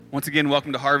Once again,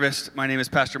 welcome to Harvest. My name is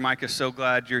Pastor Micah. So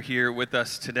glad you're here with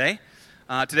us today.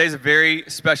 Today's a very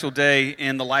special day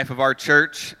in the life of our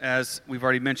church. As we've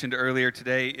already mentioned earlier,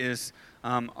 today is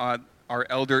our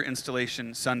Elder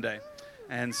Installation Sunday.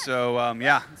 And so,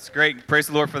 it's great. Praise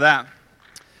the Lord for that.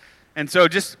 And so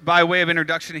just by way of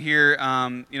introduction here,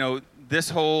 this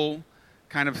whole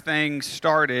kind of thing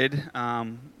started,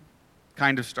 then.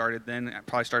 It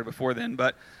probably started before then.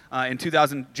 But in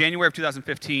January of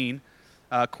 2015,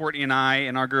 Courtney and I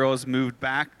and our girls moved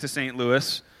back to St.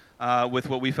 Louis with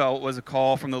what we felt was a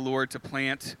call from the Lord to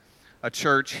plant a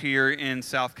church here in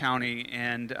South County.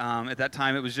 And at that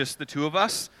time, it was just the two of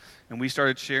us. And we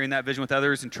started sharing that vision with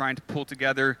others and trying to pull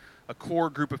together a core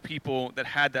group of people that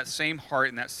had that same heart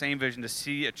and that same vision to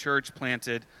see a church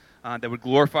planted that would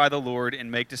glorify the Lord and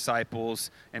make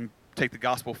disciples and take the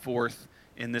gospel forth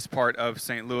in this part of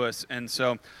St. Louis. And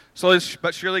so slowly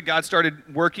but surely, God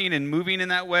started working and moving in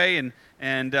that way.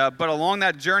 But along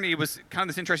that journey, it was kind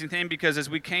of this interesting thing because as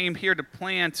we came here to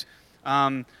plant,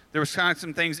 there was kind of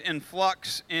some things in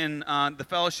flux in the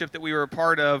fellowship that we were a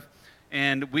part of,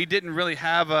 and we didn't really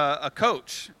have a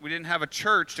coach. We didn't have a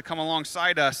church to come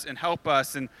alongside us and help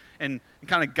us and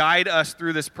kind of guide us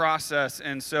through this process.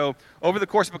 And so over the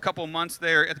course of a couple of months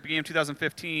there at the beginning of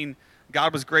 2015,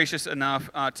 God was gracious enough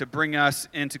to bring us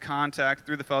into contact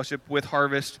through the fellowship with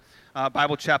Harvest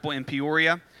Bible Chapel in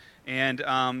Peoria.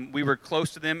 And we were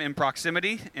close to them in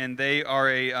proximity, and they are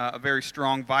a very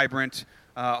strong, vibrant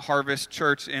Harvest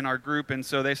church in our group. And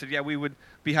so they said, we would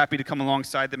be happy to come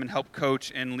alongside them and help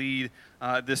coach and lead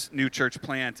this new church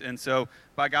plant. And so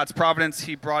by God's providence,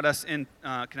 he brought us in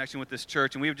connection with this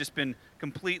church, and we have just been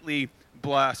completely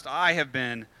blessed. I have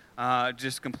been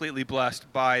just completely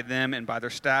blessed by them and by their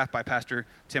staff, by Pastor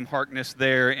Tim Harkness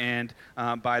there, and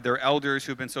by their elders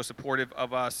who've been so supportive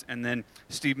of us. And then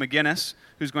Steve McGinnis,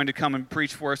 who's going to come and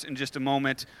preach for us in just a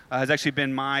moment, has actually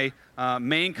been my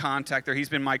main contact there. He's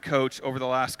been my coach over the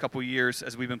last couple years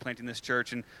as we've been planting this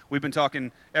church. And we've been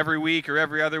talking every week or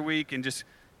every other week and just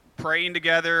praying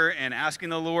together and asking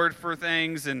the Lord for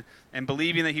things and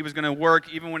believing that he was going to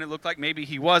work even when it looked like maybe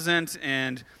he wasn't,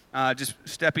 and just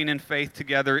stepping in faith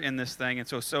together in this thing. And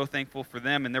so thankful for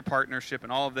them and their partnership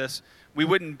and all of this. We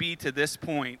wouldn't be to this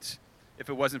point if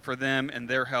it wasn't for them and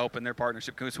their help and their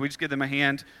partnership. So we just give them a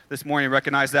hand this morning and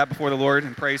recognize that before the Lord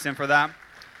and praise him for that.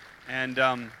 And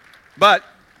but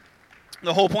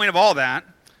the whole point of all that,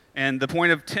 and the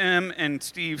point of Tim and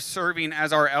Steve serving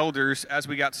as our elders as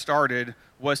we got started,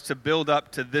 was to build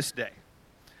up to this day,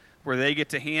 where they get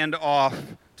to hand off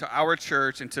to our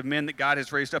church and to men that God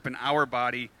has raised up in our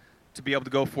body to be able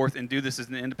to go forth and do this as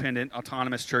an independent,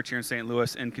 autonomous church here in St.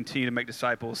 Louis and continue to make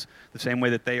disciples the same way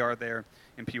that they are there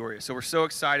in Peoria. So we're so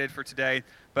excited for today.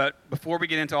 But before we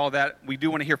get into all that, we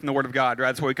do want to hear from the Word of God, right?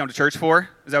 That's what we come to church for.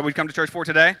 Is that what we come to church for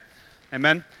today?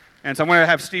 Amen. And so I'm going to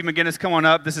have Steve McGinnis come on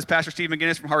up. This is Pastor Steve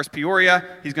McGinnis from Harvest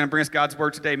Peoria. He's going to bring us God's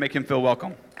Word today. Make him feel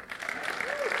welcome.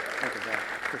 Thank you, Dad.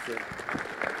 Appreciate it.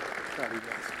 Proud of you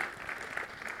guys.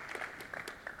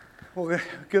 Well,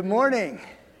 good morning.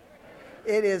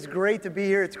 It is great to be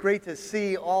here. It's great to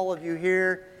see all of you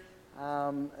here.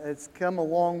 It's come a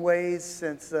long ways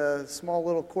since a small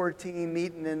little core team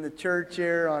meeting in the church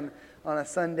here on a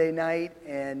Sunday night,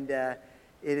 and it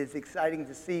is exciting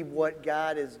to see what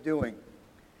God is doing.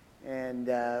 And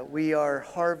we are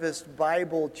Harvest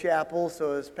Bible Chapel,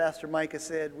 so as Pastor Micah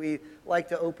said, we like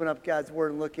to open up God's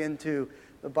Word and look into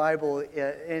the Bible.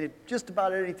 And just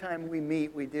about any time we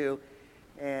meet, we do.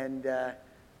 And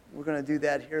we're going to do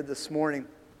that here this morning.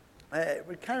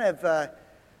 We kind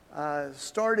of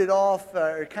started off,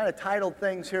 or kind of titled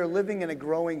things here, Living in a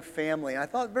Growing Family. And I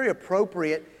thought very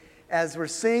appropriate as we're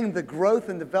seeing the growth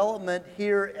and development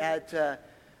here at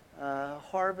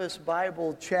Harvest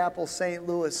Bible Chapel, St.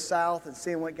 Louis South, and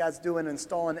seeing what God's doing,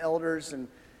 installing elders, and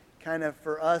kind of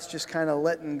for us just kind of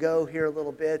letting go here a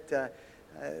little bit. I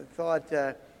thought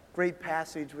great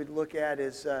passage we'd look at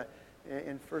is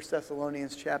in 1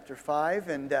 Thessalonians chapter 5.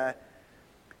 And,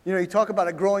 you talk about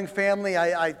a growing family.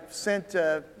 I sent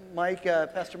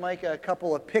Pastor Mike, a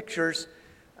couple of pictures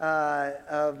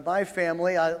of my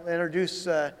family. I'll introduce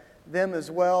them as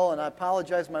well, and I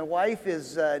apologize. My wife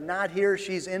is not here.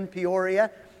 She's in Peoria.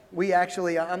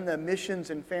 I'm the missions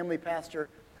and family pastor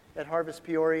at Harvest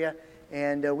Peoria,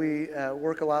 and we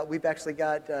work a lot. We've actually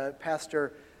got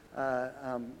Pastor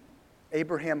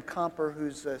Abraham Comper,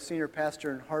 who's a senior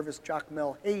pastor in Harvest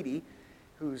Jacmel, Haiti,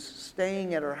 who's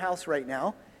staying at our house right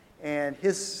now, and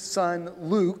his son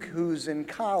Luke, who's in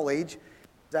college,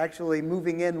 is actually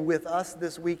moving in with us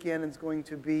this weekend and is going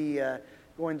to be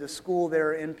going to school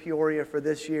there in Peoria for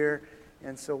this year.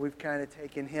 And so we've kind of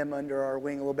taken him under our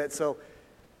wing a little bit. So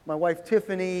my wife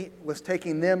Tiffany was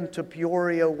taking them to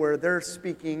Peoria where they're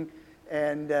speaking,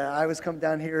 and I was coming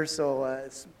down here, so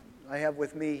I have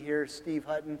with me here Steve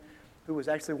Hutton, who was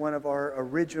actually one of our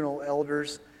original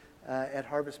elders at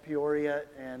Harvest Peoria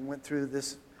and went through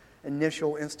this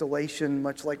initial installation,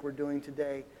 much like we're doing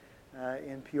today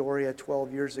in Peoria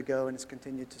 12 years ago, and has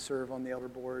continued to serve on the elder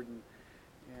board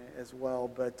as well.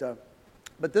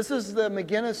 But this is the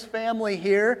McGinnis family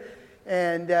here,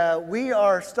 and we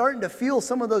are starting to feel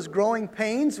some of those growing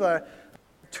pains.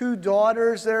 Two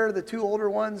daughters there, the two older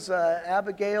ones,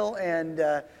 Abigail and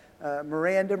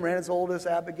Miranda. Miranda's oldest,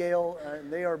 Abigail.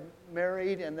 They are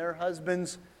married, and their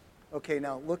husbands. Okay,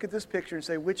 now look at this picture and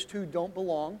say which two don't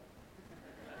belong.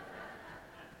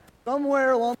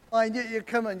 Somewhere along the line, you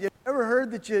come in. You ever heard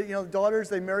that daughters,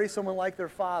 they marry someone like their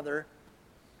father?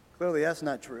 Clearly, that's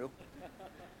not true.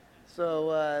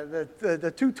 So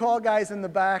the two tall guys in the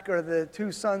back are the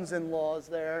two sons-in-laws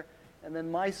there, and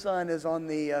then my son is on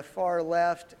the far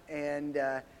left, and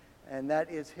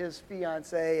that is his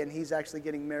fiance, and he's actually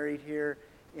getting married here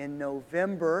in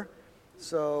November.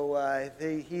 So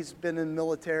he's been in the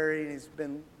military, and he's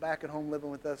been back at home living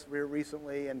with us here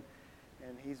recently, and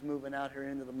he's moving out here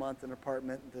into the month, an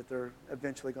apartment that they're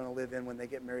eventually going to live in when they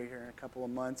get married here in a couple of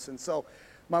months. And so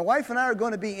my wife and I are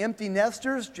going to be empty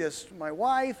nesters, just my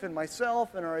wife and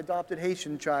myself and our adopted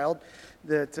Haitian child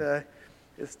that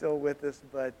is still with us,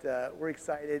 but we're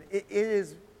excited. It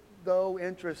is, though,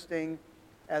 interesting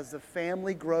as the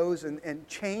family grows, and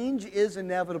change is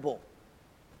inevitable.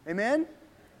 Amen?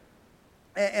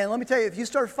 And let me tell you, if you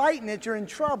start fighting it, you're in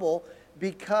trouble,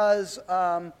 because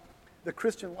the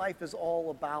Christian life is all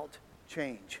about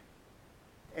change.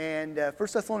 And 1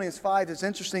 Thessalonians 5 is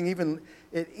interesting. Even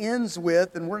it ends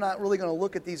with, and we're not really going to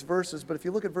look at these verses, but if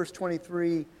you look at verse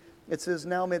 23, it says,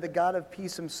 "Now may the God of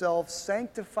peace himself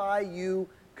sanctify you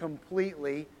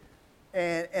completely."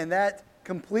 And that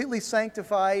completely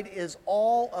sanctified is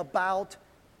all about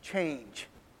change.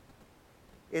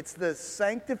 It's the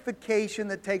sanctification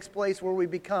that takes place where we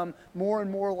become more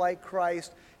and more like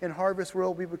Christ. In Harvest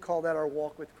World, we would call that our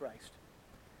walk with Christ.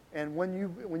 And when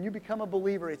you become a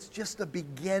believer, it's just the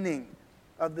beginning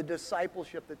of the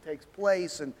discipleship that takes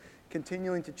place and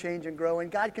continuing to change and grow.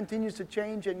 And God continues to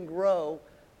change and grow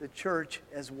the church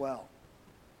as well.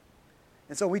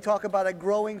 And so we talk about a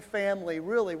growing family.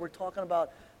 Really, we're talking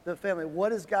about the family.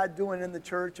 What is God doing in the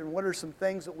church, and what are some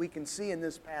things that we can see in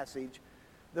this passage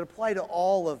that apply to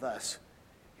all of us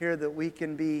here that we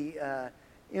can be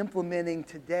implementing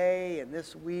today and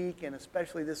this week, and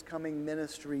especially this coming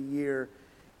ministry year.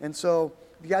 And so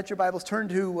if you got your Bibles, turn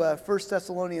to 1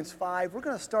 Thessalonians 5. We're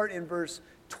going to start in verse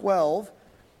 12.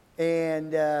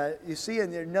 And you see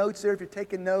in your notes there, if you're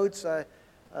taking notes,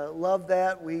 love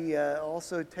that. We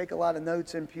also take a lot of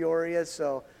notes in Peoria,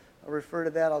 so I'll refer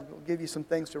to that. I'll give you some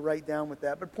things to write down with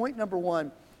that. But point number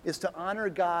one is to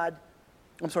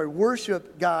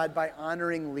worship God by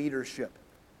honoring leadership.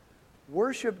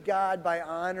 Worship God by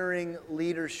honoring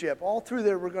leadership. All through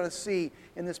there, we're going to see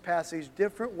in this passage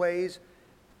different ways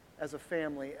as a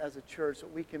family, as a church,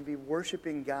 that we can be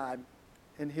worshiping God.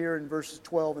 And here in verses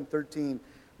 12 and 13,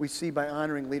 we see by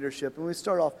honoring leadership. And we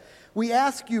start off, "We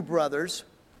ask you, brothers,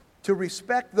 to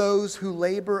respect those who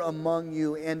labor among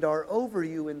you and are over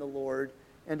you in the Lord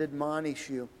and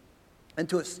admonish you, and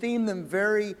to esteem them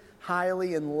very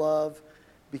highly in love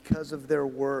because of their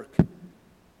work.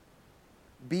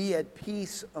 Be at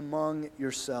peace among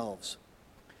yourselves."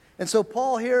 And so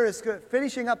Paul here is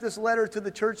finishing up this letter to the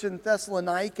church in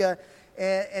Thessalonica,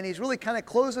 and he's really kind of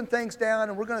closing things down,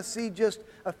 and we're going to see just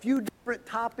a few different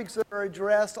topics that are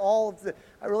addressed, all of the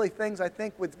really things I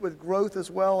think with growth as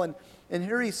well. And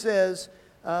here he says,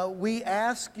 "We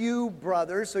ask you,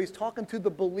 brothers," so he's talking to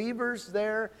the believers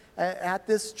there at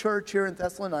this church here in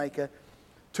Thessalonica,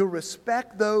 "to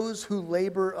respect those who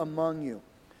labor among you."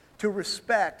 To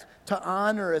respect, to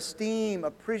honor, esteem,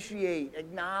 appreciate,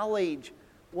 acknowledge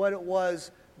what it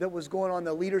was that was going on,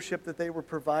 the leadership that they were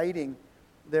providing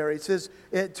there. It says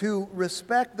to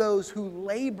respect those who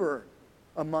labor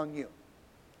among you.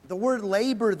 The word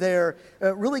labor there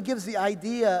really gives the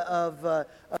idea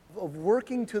of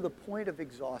working to the point of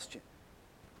exhaustion.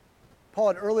 Paul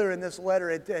had earlier in this letter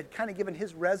had kind of given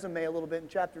his resume a little bit in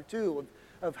chapter 2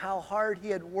 of how hard he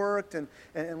had worked and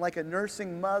like a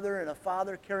nursing mother and a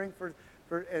father caring for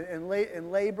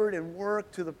and labored and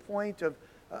worked to the point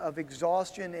of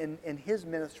exhaustion in his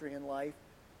ministry in life.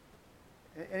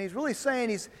 And he's really saying,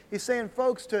 he's saying,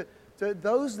 folks, to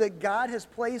those that God has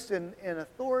placed in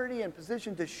authority and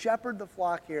position to shepherd the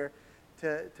flock here,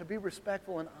 to be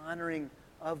respectful and honoring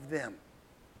of them,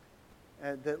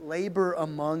 that labor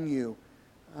among you.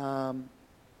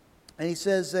 And he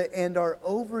says, and are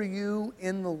over you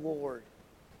in the Lord.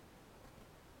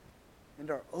 And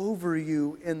are over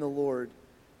you in the Lord.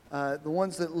 The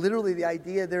ones that literally, the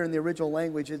idea there in the original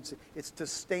language, it's to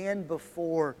stand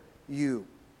before you.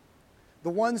 The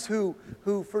ones who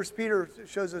 1 Peter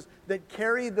shows us, that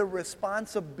carry the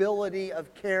responsibility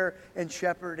of care and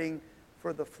shepherding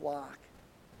for the flock.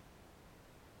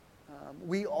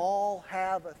 We all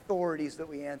have authorities that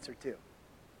we answer to.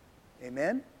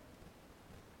 Amen?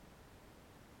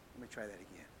 Let me try that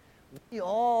again. We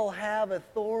all have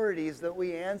authorities that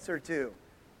we answer to.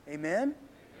 Amen?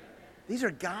 These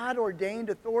are God-ordained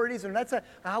authorities, and that's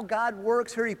how God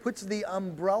works here. He puts the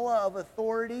umbrella of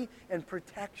authority and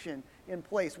protection in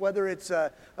place. Whether it's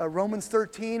Romans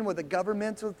 13 with the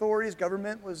government authorities,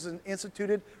 government was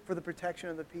instituted for the protection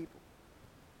of the people.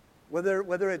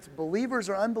 Whether it's believers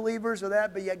or unbelievers or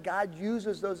that, but yet God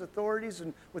uses those authorities,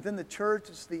 and within the church,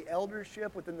 it's the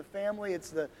eldership. Within the family,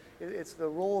 it's the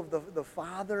role of the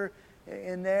father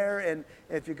in there. And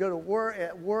if you go to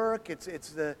work, it's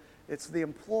the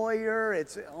employer.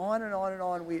 It's on and on and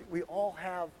on. We all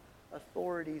have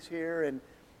authorities here,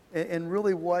 and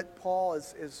really what Paul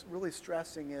is really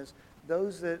stressing is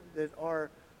those that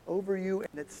are over you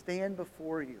and that stand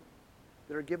before you,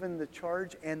 that are given the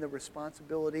charge and the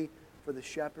responsibility for the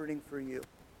shepherding for you.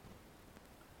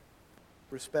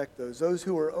 Respect those. Those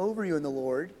who are over you in the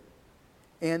Lord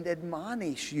and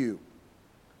admonish you.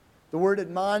 The word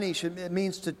admonish, it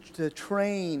means to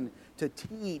train, to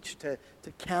teach, to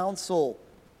counsel,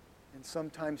 and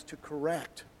sometimes to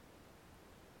correct.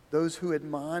 Those who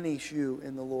admonish you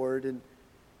in the Lord.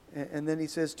 And then he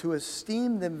says to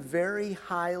esteem them very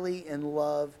highly in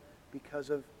love because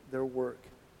of their work.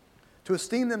 To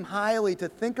esteem them highly, to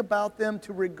think about them,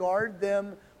 to regard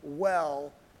them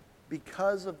well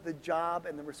because of the job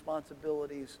and the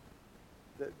responsibilities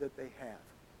that they have.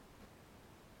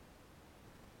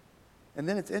 And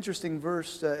then it's interesting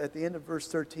verse, at the end of verse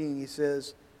 13, he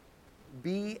says,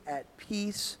 be at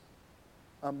peace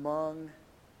among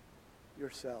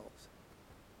yourselves.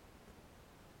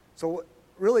 So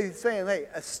really he's saying, hey,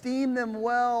 esteem them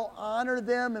well, honor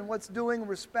them in what's doing,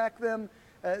 respect them,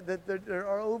 that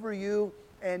are over you,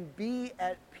 and be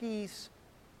at peace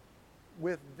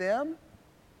with them.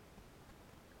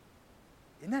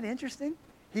 Isn't that interesting?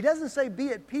 He doesn't say be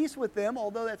at peace with them,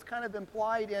 although that's kind of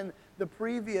implied in the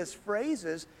previous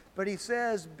phrases, but he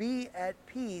says be at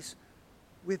peace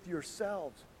with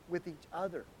yourselves, with each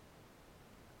other.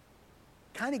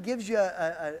 Kind of gives you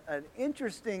an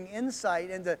interesting insight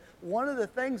into one of the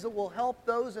things that will help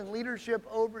those in leadership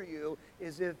over you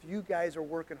is if you guys are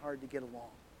working hard to get along.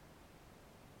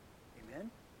 Amen?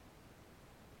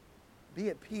 Be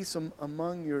at peace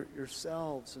among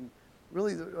yourselves. And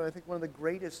really, I think one of the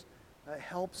greatest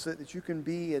helps that you can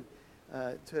be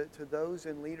to those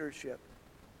in leadership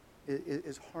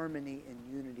is harmony and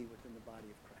unity within the body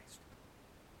of Christ.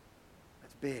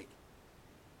 That's big.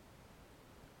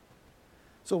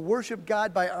 So worship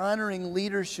God by honoring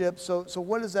leadership. So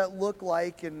what does that look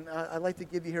like? And I'd like to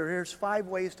give you here's 5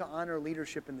 ways to honor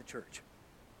leadership in the church.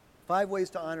 5 ways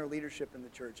to honor leadership in the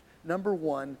church. Number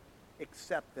 1,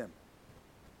 accept them.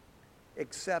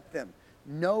 Accept them.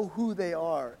 Know who they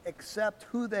are. Accept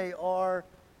who they are,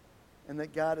 and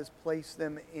that God has placed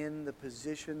them in the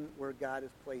position where God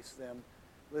has placed them.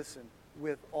 Listen,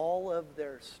 with all of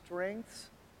their strengths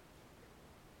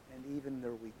and even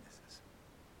their weaknesses.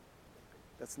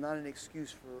 That's not an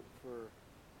excuse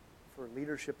for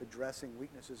leadership addressing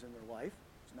weaknesses in their life.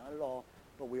 It's not at all.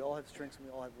 But we all have strengths and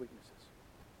we all have weaknesses.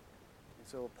 And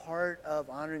so a part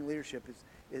of honoring leadership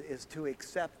is to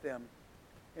accept them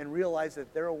and realize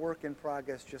that they're a work in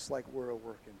progress just like we're a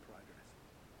work in progress.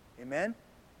 Amen?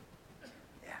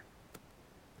 Yeah.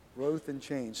 Growth and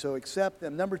change. So accept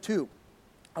them. Number 2,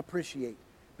 appreciate.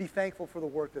 Be thankful for the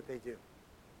work that they do.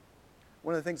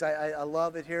 One of the things I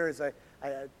love it here is I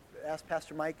asked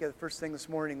Pastor Micah the first thing this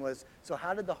morning was, so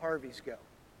how did the Harveys go?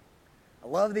 I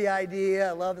love the idea.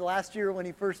 I loved last year when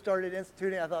he first started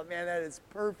instituting. I thought, man, that is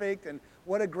perfect. And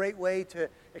what a great way to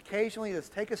occasionally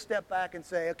just take a step back and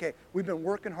say, okay, we've been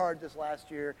working hard this last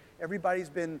year. Everybody's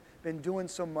been doing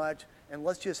so much. And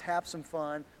let's just have some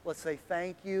fun. Let's say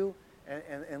thank you.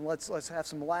 And let's have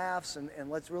some laughs. And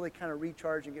let's really kind of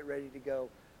recharge and get ready to go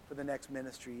for the next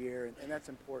ministry year. And that's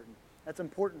important. That's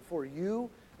important for you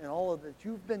and all of that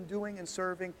you've been doing and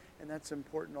serving. And that's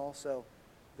important also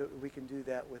that we can do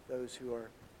that with those who are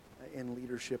in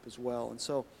leadership as well. And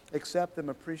so accept them,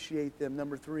 appreciate them.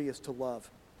 Number 3 is to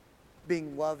love.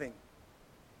 Being loving.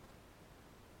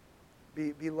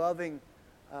 Be loving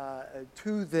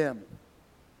to them.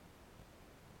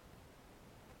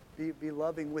 be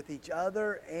loving with each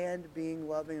other and being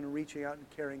loving and reaching out and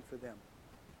caring for them.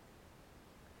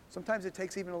 Sometimes it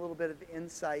takes even a little bit of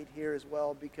insight here as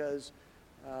well, because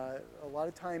a lot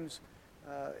of times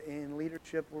in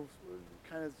leadership we're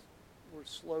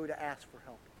slow to ask for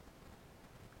help.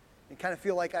 And kind of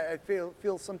feel like I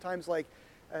feel sometimes like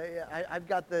I've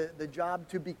got the job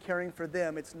to be caring for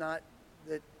them. It's not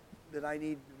that I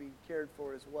need to be cared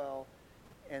for as well.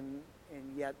 And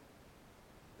yet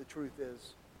the truth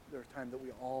is there's times that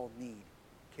we all need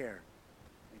care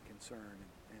and concern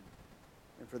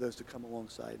and for those to come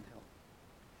alongside and help.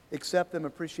 Accept them,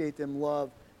 appreciate them,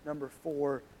 love. Number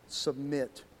 4,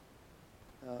 submit.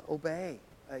 Obey.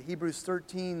 Hebrews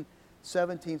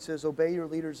 13:17 says, obey your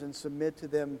leaders and submit to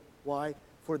them. Why?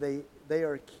 For they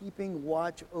are keeping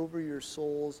watch over your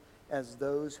souls as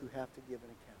those who have to give an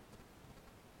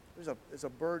account. There's a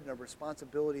burden, a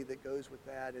responsibility that goes with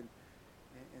that, and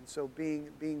so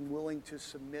being willing to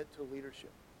submit to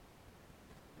leadership.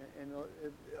 And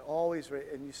always,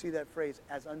 and you see that phrase,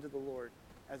 as unto the Lord,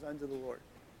 as unto the Lord.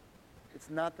 It's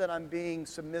not that I'm being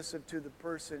submissive to the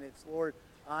person. It's, Lord,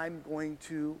 I'm going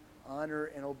to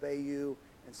honor and obey you.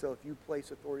 And so if you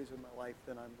place authorities in my life,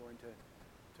 then I'm going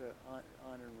to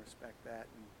honor and respect that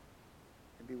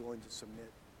and be willing to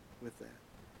submit with that.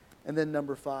 And then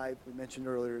number 5, we mentioned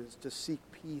earlier, is to seek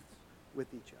peace with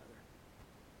each other.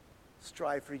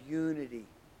 Strive for unity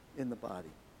in the body.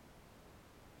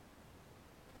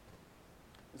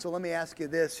 And so let me ask you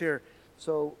this here.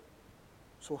 So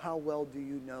how well do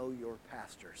you know your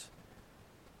pastors?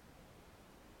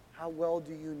 How well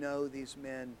do you know these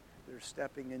men that are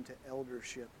stepping into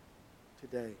eldership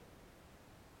today?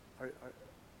 Are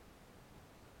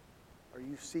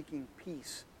you seeking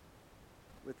peace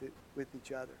with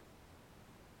each other?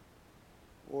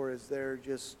 Or is there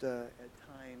just at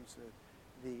times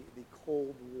the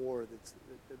Cold War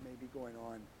that may be going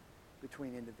on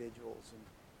between individuals? And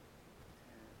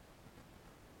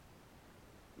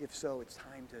if so, it's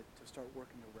time to start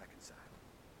working to reconcile,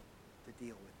 to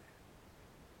deal with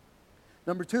that.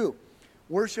 Number 2,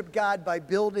 worship God by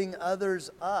building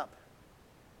others up.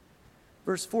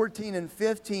 Verse 14 and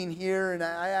 15 here, and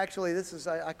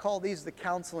I call these the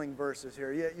counseling verses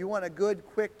here. You want a good,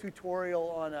 quick tutorial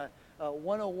on a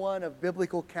 101 of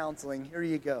biblical counseling. Here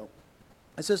you go.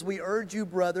 It says, we urge you,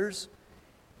 brothers,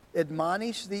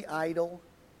 admonish the idle,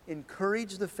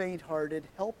 encourage the faint-hearted,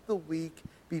 help the weak,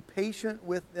 be patient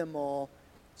with them all.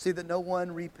 See that no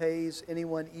one repays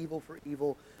anyone evil for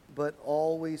evil, but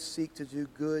always seek to do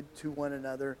good to one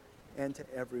another and to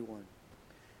everyone.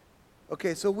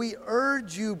 Okay, so we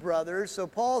urge you, brothers. So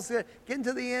Paul's getting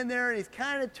to the end there, and he's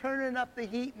kind of turning up the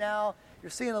heat now. You're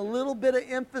seeing a little bit of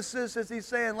emphasis as he's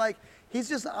saying, like,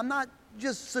 I'm not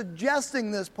just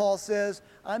suggesting this, Paul says.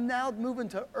 I'm now moving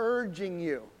to urging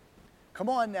you. Come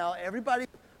on now, everybody.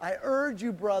 I urge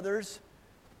you, brothers,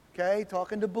 okay,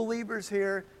 talking to believers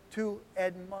here, to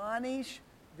admonish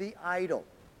the idle.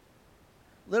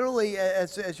 Literally,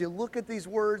 as you look at these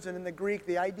words, and in the Greek,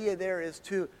 the idea there is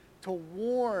to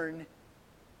warn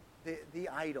the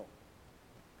idle.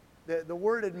 The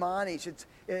word admonish,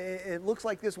 it looks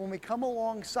like this. When we come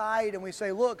alongside and we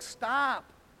say, look, stop.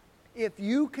 If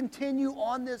you continue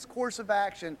on this course of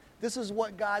action, this is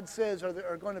what God says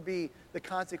are going to be the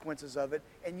consequences of it,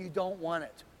 and you don't want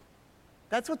it.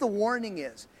 That's what the warning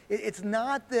is. It's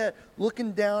not the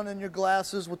looking down in your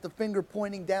glasses with the finger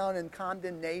pointing down in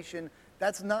condemnation.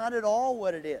 That's not at all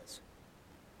what it is.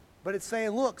 But it's saying,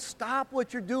 look, stop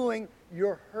what you're doing.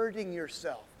 You're hurting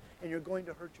yourself. And you're going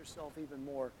to hurt yourself even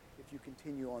more if you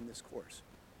continue on this course.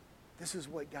 This is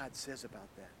what God says about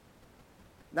that.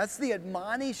 That's the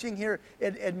admonishing here.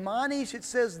 Admonish, it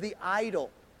says the idle.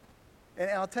 And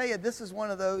I'll tell you, this is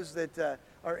one of those that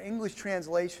our English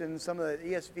translation, some of the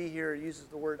ESV here uses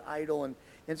the word idle. And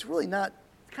it's really not,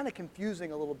 it's kind of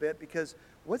confusing a little bit, because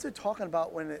what's it talking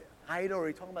about when idle? Are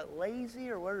we talking about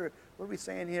lazy, or what are we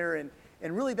saying here?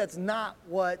 And really that's not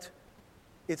what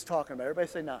it's talking about. Everybody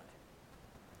say not.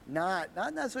 Not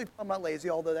necessarily talking about lazy,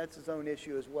 although that's its own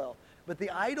issue as well. But the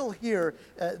idle here,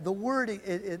 the word,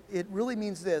 it really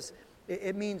means this.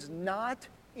 It means not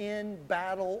in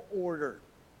battle order.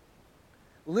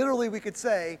 Literally, we could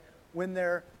say when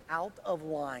they're out of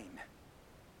line.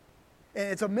 And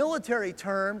it's a military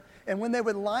term, and when they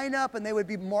would line up and they would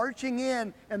be marching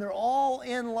in and they're all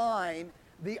in line,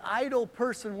 the idle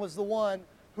person was the one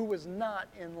who was not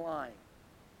in line.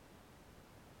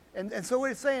 And so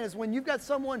what it's saying is when you've got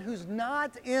someone who's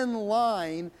not in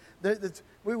line,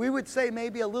 we would say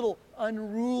maybe a little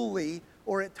unruly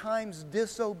or at times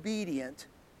disobedient,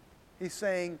 he's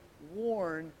saying,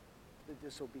 warn the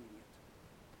disobedient.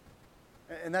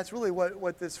 And that's really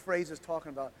what this phrase is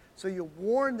talking about. So you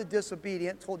warn the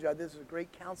disobedient. Told you this is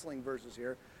great counseling verses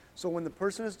here. So when the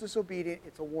person is disobedient,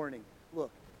 it's a warning. Look,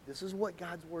 this is what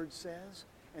God's word says,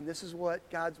 and this is what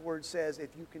God's word says if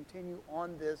you continue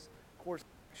on this course of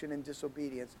action and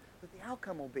disobedience, that the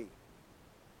outcome will be.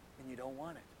 And you don't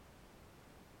want it.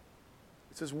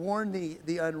 It says, warn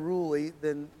the unruly,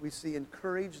 then we see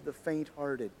encourage the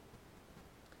faint-hearted.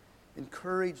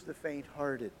 Encourage the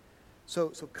faint-hearted. So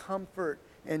comfort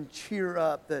and cheer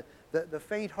up. The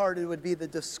faint-hearted would be the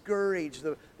discouraged,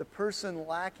 the person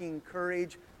lacking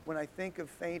courage. When I think of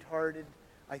faint-hearted,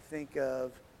 I think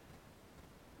of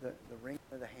the wringing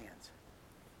of the hands,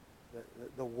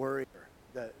 the worrier,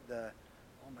 the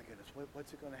oh my goodness,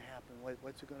 what's it going to happen?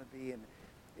 What's it going to be? And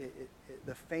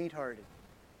the faint-hearted.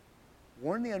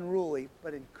 Warn the unruly,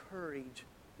 but encourage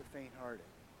the faint-hearted.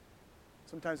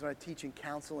 Sometimes when I teach in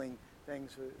counseling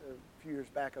things, a few years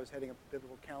back I was heading up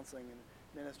biblical counseling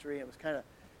and ministry, and it was kind of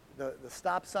the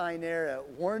stop sign there,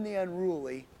 warn the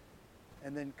unruly,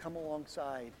 and then come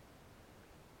alongside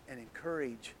and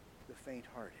encourage the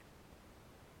faint-hearted.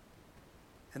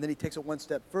 And then he takes it one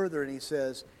step further and he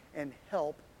says, and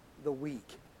help the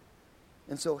weak.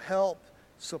 And so help,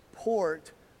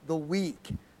 support the weak.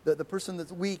 The person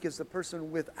that's weak is the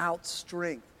person without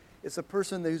strength. It's the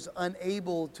person who's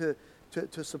unable to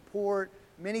support.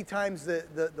 Many times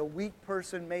the weak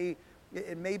person may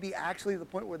be actually the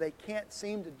point where they can't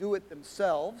seem to do it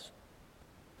themselves.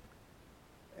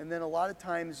 And then a lot of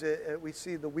times we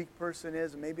see the weak person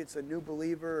is, maybe it's a new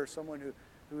believer or someone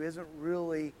who isn't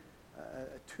really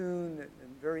attuned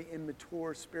and very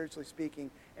immature, spiritually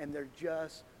speaking, and they're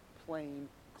just plain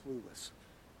clueless.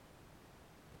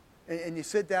 And you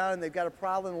sit down and they've got a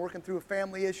problem, working through a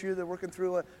family issue, they're working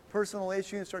through a personal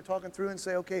issue, and start talking through and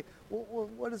say, okay, well,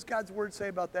 what does God's word say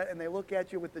about that? And they look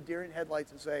at you with the deer in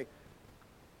headlights and say,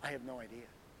 I have no idea.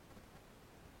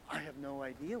 I have no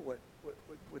idea what's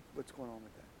going on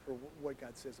with that, or what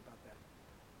God says about that.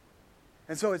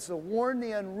 And so it's to warn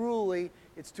the unruly,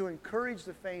 it's to encourage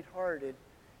the faint-hearted,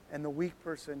 and the weak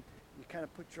person, you kind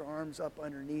of put your arms up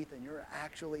underneath and you're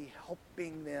actually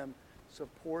helping them,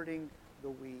 supporting the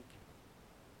weak.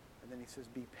 And then he says,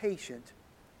 be patient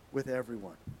with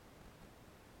everyone.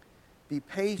 Be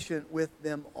patient with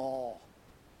them all.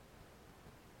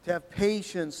 To have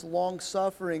patience,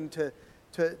 long-suffering,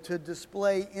 to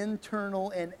display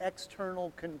internal and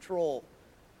external control.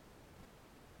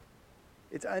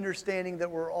 It's understanding that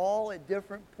we're all at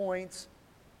different points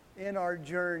in our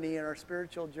journey, in our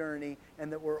spiritual journey,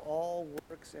 and that we're all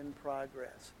works in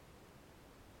progress.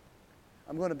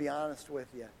 I'm going to be honest with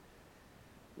you.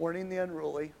 Warning the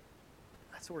unruly,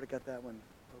 I sort of got that one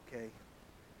okay.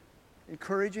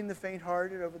 Encouraging the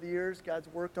faint-hearted over the years, God's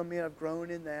worked on me and I've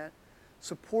grown in that.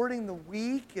 Supporting the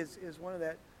weak is one of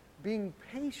that. Being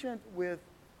patient with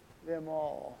them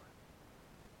all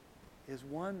is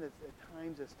one that at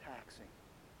times is taxing.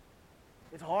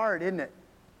 It's hard, isn't it?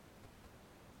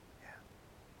 Yeah.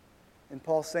 And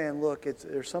Paul's saying, look,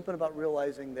 there's something about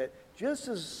realizing that just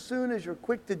as soon as you're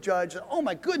quick to judge, oh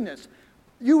my goodness,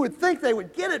 you would think they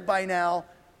would get it by now.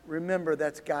 Remember,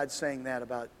 that's God saying that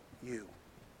about you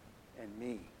and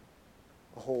me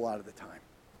a whole lot of the time.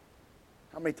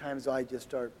 How many times do I just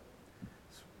start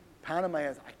pounding my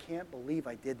head? I can't believe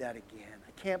I did that again.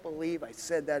 I can't believe I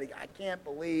said that again. I can't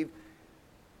believe.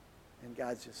 And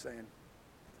God's just saying,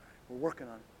 we're working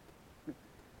on it.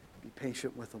 Be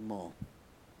patient with them all.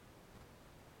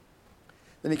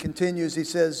 Then he continues, he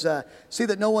says, see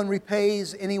that no one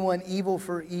repays anyone evil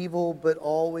for evil, but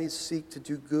always seek to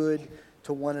do good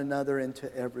to one another and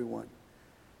to everyone.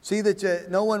 See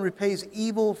that no one repays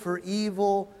evil for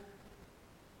evil,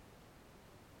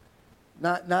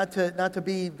 not to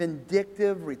be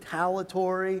vindictive,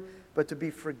 retaliatory, but to be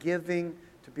forgiving,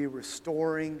 to be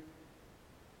restoring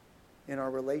in our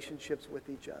relationships with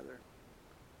each other.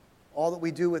 All that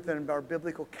we do within our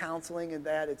biblical counseling and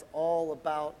that, it's all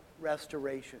about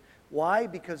restoration. Why?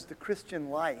 Because the Christian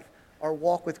life, our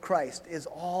walk with Christ, is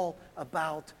all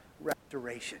about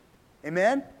restoration.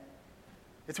 Amen?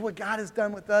 It's what God has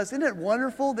done with us. Isn't it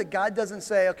wonderful that God doesn't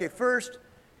say, okay, first,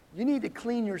 you need to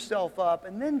clean yourself up,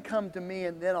 and then come to me,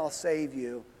 and then I'll save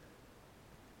you.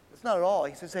 That's not at all.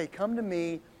 He says, hey, come to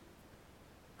me.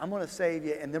 I'm going to save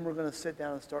you, and then we're going to sit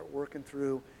down and start working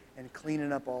through and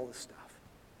cleaning up all the stuff.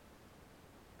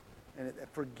 And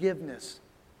forgiveness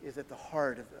is at the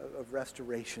heart of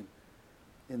restoration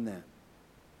in that.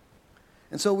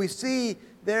 And so we see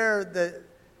there that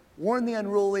warn the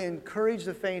unruly, encourage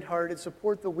the faint-hearted,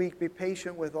 support the weak, be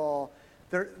patient with all.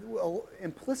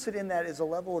 Implicit in that is a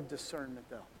level of discernment,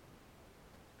 though.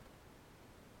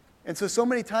 And so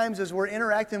many times as we're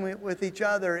interacting with each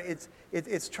other,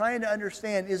 it's trying to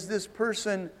understand, is this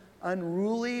person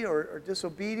unruly or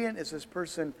disobedient? Is this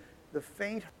person the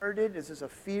faint-hearted? Is this a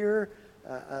fear,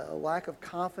 a lack of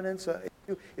confidence?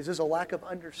 Is this a lack of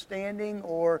understanding,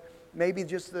 or maybe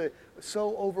just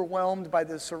so overwhelmed by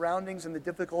the surroundings and the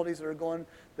difficulties that are going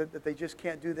that they just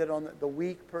can't do that on the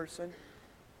weak person?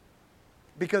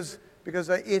 Because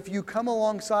if you come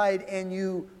alongside and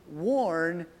you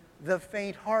warn the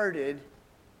faint-hearted,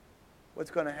 what's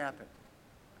going to happen?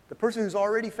 The person who's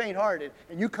already faint-hearted,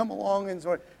 and you come along and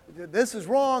say, this is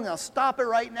wrong, I'll stop it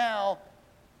right now,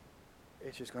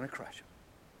 it's just going to crush them.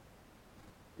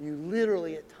 You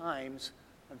literally at times,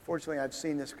 unfortunately I've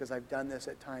seen this because I've done this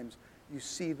at times, you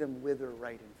see them wither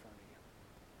right in front of you.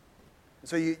 And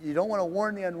so you don't want to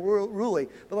warn the unruly,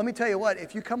 but let me tell you what,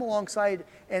 if you come alongside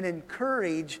and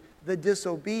encourage the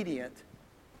disobedient,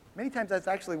 many times that's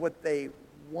actually what they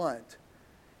want,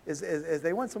 is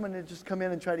they want someone to just come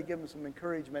in and try to give them some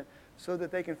encouragement so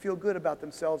that they can feel good about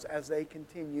themselves as they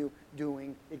continue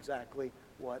doing exactly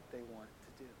what they want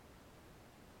to do.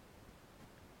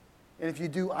 And if you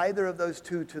do either of those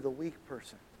two to the weak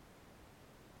person,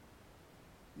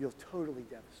 you'll totally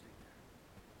devastate them.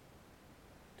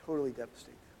 Totally devastate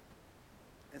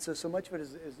them. And so much of it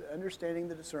is understanding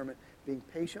the discernment, being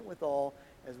patient with all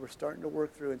as we're starting to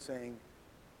work through and saying,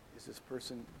 is this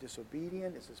person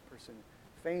disobedient? Is this person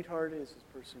faint-hearted? Is this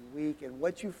person weak? And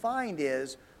what you find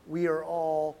is we are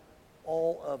all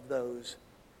of those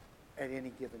at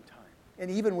any given time. And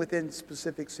even within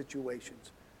specific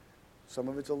situations. Some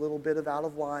of it's a little bit of out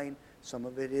of line. Some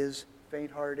of it is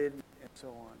faint-hearted and so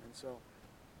on. And so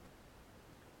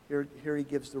here he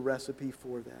gives the recipe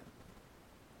for that.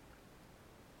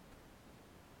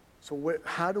 So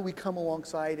how do we come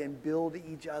alongside and build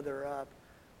each other up?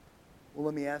 Well,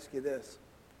 let me ask you this.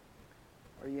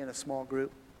 Are you in a small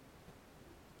group?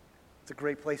 It's a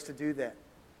great place to do that.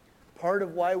 Part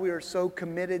of why we are so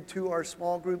committed to our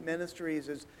small group ministries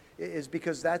is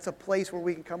because that's a place where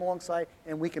we can come alongside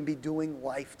and we can be doing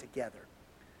life together.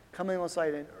 Coming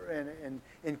alongside and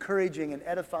encouraging and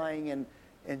edifying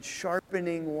and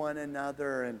sharpening one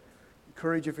another, and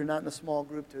encourage, if you're not in a small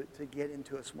group, to get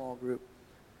into a small group.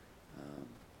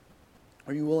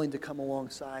 Are you willing to come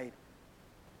alongside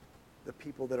the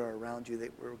people that are around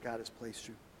you where God has placed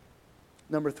you?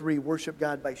 Number 3, worship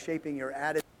God by shaping your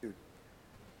attitude.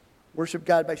 Worship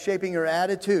God by shaping your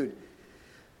attitude.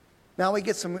 Now we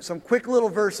get some quick little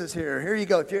verses here. Here you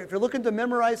go. If you're looking to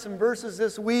memorize some verses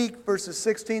this week, verses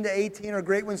 16 to 18 are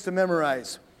great ones to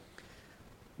memorize.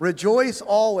 Rejoice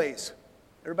always.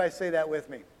 Everybody say that with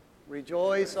me.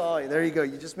 Rejoice always. There you go.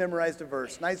 You just memorized a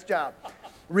verse. Nice job.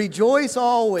 Rejoice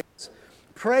always.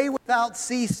 Pray without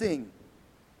ceasing.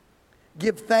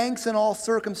 Give thanks in all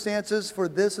circumstances, for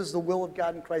this is the will of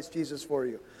God in Christ Jesus for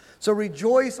you. So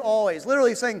rejoice always.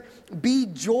 Literally saying, be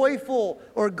joyful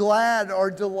or glad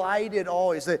or delighted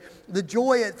always. The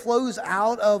joy, it flows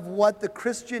out of what the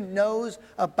Christian knows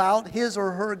about his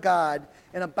or her God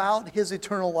and about his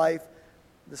eternal life,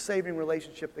 the saving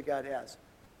relationship that God has.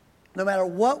 No matter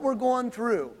what we're going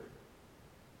through,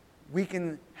 we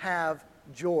can have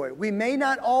joy. We may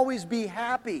not always be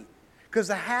happy, because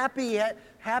the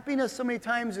happiness so many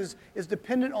times is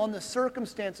dependent on the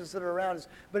circumstances that are around us.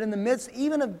 But in the midst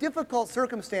even of difficult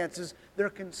circumstances, there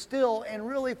can still, and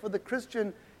really for the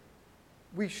Christian,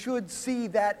 we should see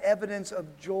that evidence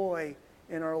of joy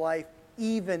in our life,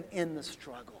 even in the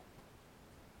struggle.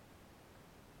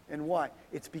 And why?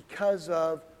 It's because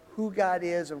of who God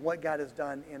is and what God has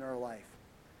done in our life.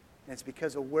 And it's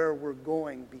because of where we're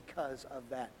going because of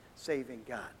that saving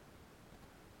God.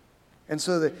 And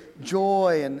so the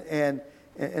joy and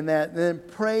that, and then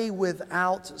pray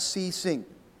without ceasing.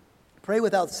 Pray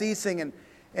without ceasing. And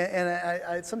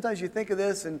I sometimes you think of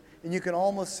this, and you can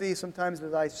almost see sometimes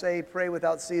as I say pray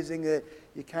without ceasing,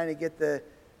 you kind of get the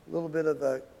little bit of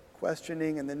a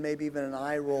questioning and then maybe even an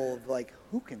eye roll of like,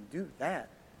 who can do that?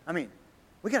 I mean,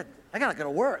 I got to go to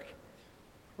work.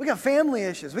 We got family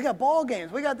issues. We got ball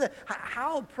games. We got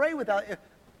how pray without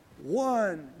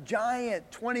one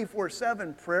giant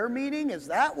 24/7 prayer meeting? Is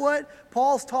that what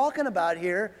Paul's talking about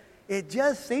here? It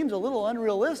just seems a little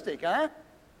unrealistic, huh?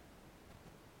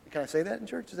 Can I say that in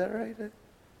church? Is that right?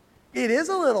 It is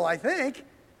a little, I think.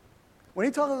 When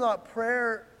he talks about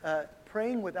prayer,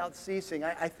 praying without ceasing,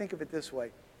 I think of it this way.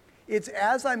 It's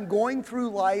as I'm going through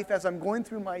life, as I'm going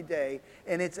through my day,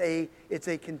 and it's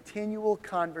a continual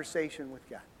conversation with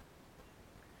God.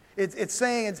 It's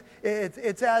saying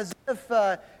it's as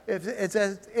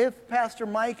if Pastor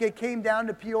Micah came down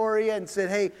to Peoria and said,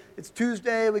 hey, it's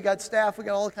Tuesday, we got staff, we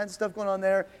got all kinds of stuff going on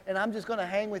there, and I'm just going to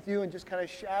hang with you and just kind of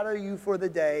shadow you for the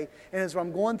day. And as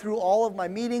I'm going through all of my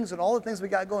meetings and all the things we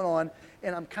got going on,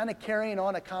 and I'm kind of carrying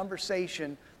on a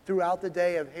conversation throughout the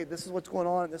day of, hey, this is what's going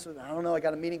on, I don't know, I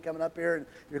got a meeting coming up here, and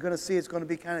you're going to see it's going to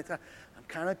be kind of, I'm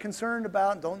kind of concerned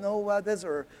about, don't know about this,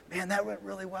 or, man, that went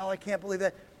really well, I can't believe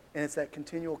that. And it's that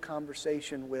continual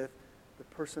conversation with the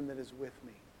person that is with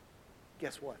me.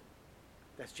 Guess what?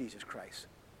 That's Jesus Christ.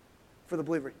 For the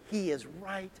believer, He is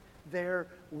right there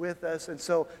with us. And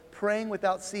so praying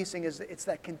without ceasing, it's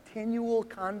that continual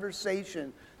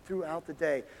conversation throughout the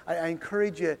day. I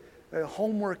encourage you,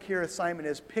 homework here assignment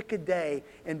is pick a day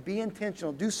and be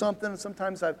intentional. Do something.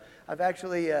 Sometimes I've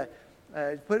actually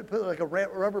put like a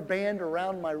rubber band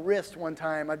around my wrist one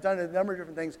time. I've done a number of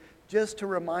different things just to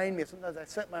remind me. Sometimes I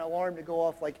set my alarm to go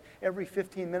off like every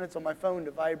 15 minutes on my phone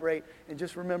to vibrate and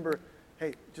just remember,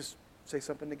 hey, just say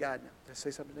something to God now. Just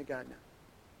say something to God now.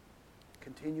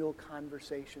 Continual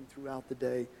conversation throughout the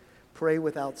day. Pray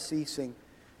without ceasing.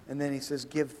 And then he says,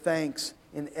 give thanks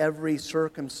in every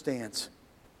circumstance.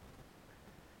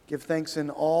 Give thanks in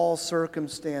all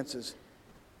circumstances.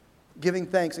 Giving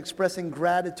thanks, expressing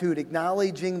gratitude,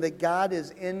 acknowledging that God is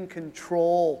in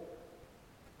control,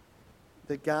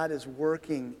 that God is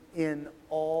working in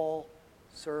all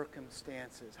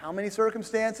circumstances. How many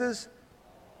circumstances?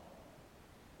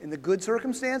 In the good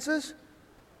circumstances?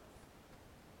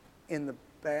 In the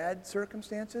bad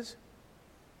circumstances?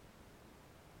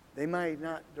 They might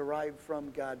not derive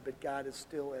from God, but God is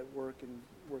still at work and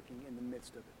working in the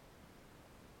midst of it.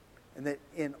 And that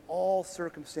in all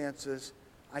circumstances,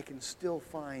 I can still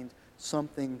find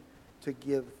something to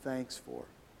give thanks for.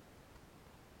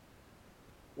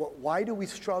 Why do we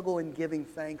struggle in giving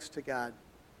thanks to God?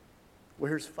 Well,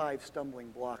 here's 5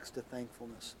 stumbling blocks to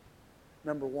thankfulness.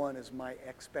 Number 1 is my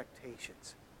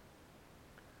expectations.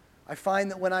 I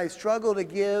find that when I struggle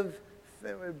to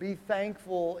be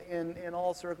thankful in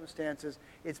all circumstances,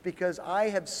 it's because I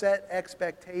have set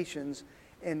expectations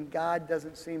and God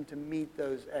doesn't seem to meet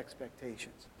those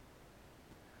expectations.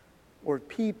 Or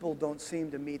people don't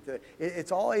seem to meet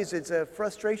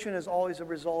frustration is always a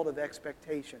result of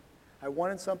expectation. I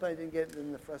wanted something, I didn't get it,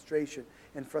 in the frustration.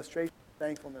 And frustration and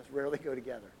thankfulness rarely go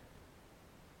together.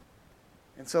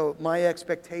 And so my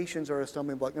expectations are a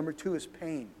stumbling block. Number 2 is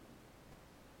pain.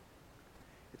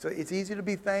 It's easy to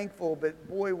be thankful, but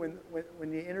boy,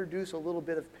 when you introduce a little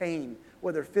bit of pain,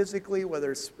 whether physically,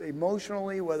 whether it's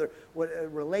emotionally, whether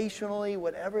relationally,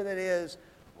 whatever that is,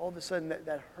 all of a sudden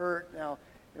that hurt. Now,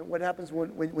 what happens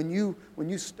when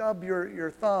you stub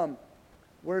your thumb,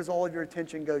 where does all of your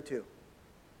attention go to?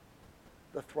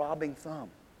 The throbbing thumb,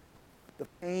 the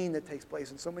pain that takes place.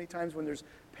 And so many times when there's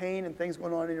pain and things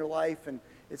going on in your life, and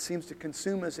it seems to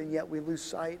consume us, and yet we lose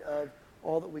sight of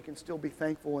all that we can still be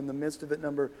thankful in the midst of it.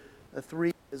 Number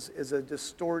 3 is a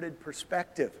distorted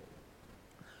perspective.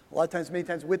 A lot of times, many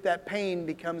times, with that pain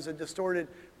becomes a distorted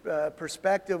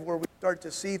perspective where we start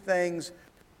to see things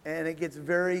and it gets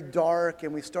very dark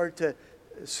and we start to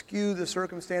skew the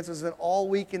circumstances, and all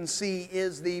we can see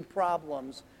is the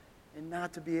problems and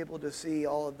not to be able to see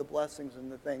all of the blessings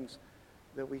and the things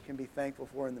that we can be thankful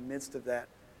for in the midst of that.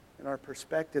 And our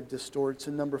perspective distorts.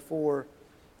 And number 4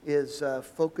 is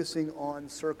focusing on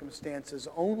circumstances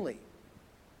only.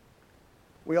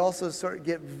 We also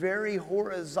get very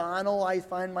horizontal, I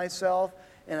find myself,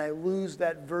 and I lose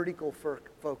that vertical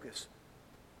focus.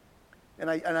 And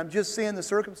I'm just seeing the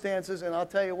circumstances, and I'll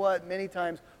tell you what, many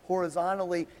times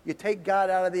horizontally, you take God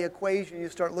out of the equation, you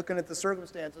start looking at the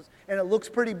circumstances, and it looks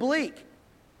pretty bleak.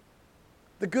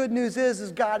 The good news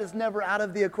is God is never out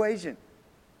of the equation.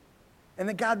 And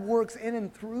that God works in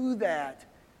and through that.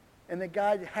 And that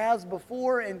God has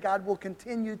before, and God will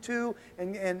continue to,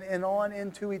 and on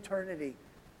into eternity.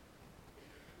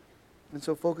 And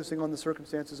so focusing on the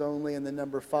circumstances only. And then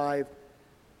number 5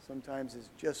 sometimes is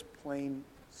just plain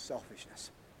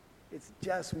selfishness. It's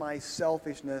just my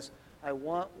selfishness. I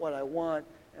want what I want,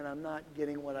 and I'm not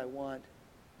getting what I want.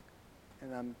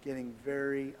 And I'm getting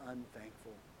very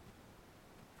unthankful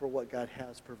for what God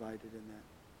has provided in that.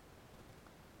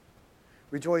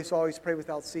 Rejoice always, pray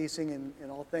without ceasing, in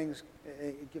all things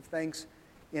give thanks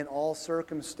in all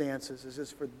circumstances. It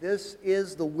says, for this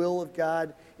is the will of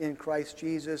God in Christ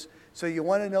Jesus. So you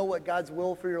want to know what God's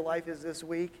will for your life is this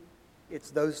week?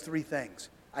 It's those 3 things.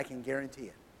 I can guarantee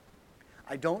it.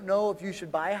 I don't know if you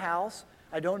should buy a house.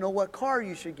 I don't know what car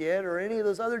you should get or any of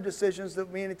those other decisions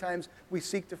that many times we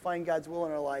seek to find God's will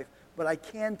in our life. But I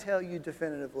can tell you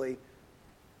definitively,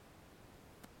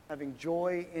 having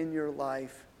joy in your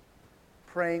life,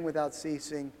 praying without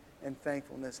ceasing, and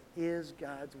thankfulness is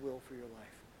God's will for your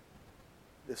life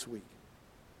this week.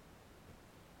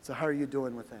 So how are you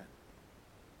doing with that?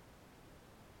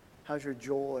 How's your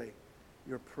joy,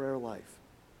 your prayer life,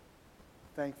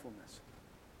 thankfulness?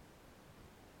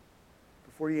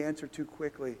 Before you answer too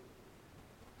quickly,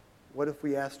 what if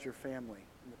we asked your family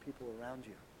and the people around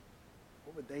you?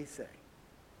 What would they say?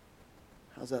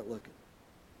 How's that looking?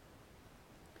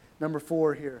 Number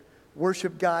 4 here,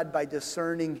 worship God by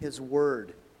discerning His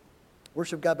Word.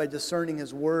 Worship God by discerning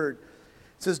His Word.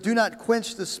 It says, do not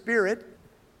quench the Spirit.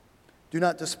 Do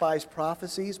not despise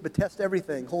prophecies, but test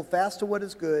everything. Hold fast to what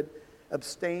is good.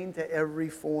 Abstain to every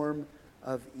form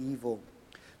of evil.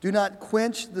 Do not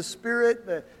quench the Spirit.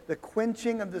 The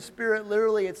quenching of the Spirit,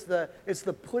 literally, it's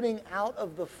the putting out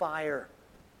of the fire.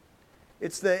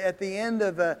 It's at the end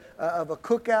of a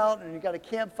cookout, and you got a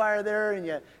campfire there, and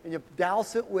you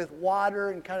douse it with water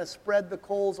and kind of spread the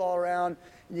coals all around,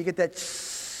 and you get that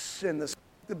and the smoke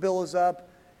that billows up,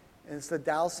 and it's the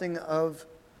dousing of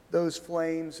those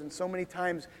flames. And so many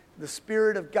times, the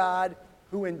Spirit of God,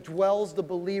 who indwells the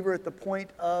believer at the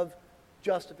point of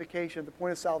justification, at the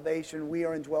point of salvation, we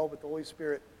are indwelled with the Holy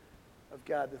Spirit of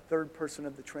God, the third person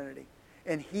of the Trinity.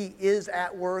 And He is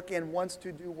at work and wants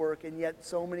to do work, and yet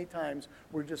so many times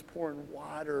we're just pouring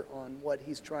water on what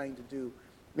He's trying to do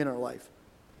in our life.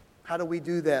 How do we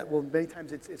do that? Well, many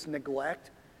times it's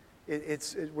neglect.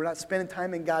 We're not spending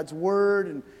time in God's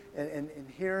Word and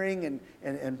hearing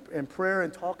and prayer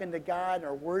and talking to God and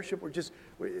our worship.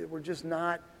 We're just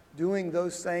not doing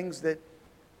those things that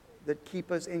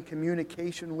keep us in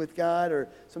communication with God. Or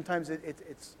sometimes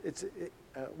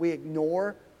we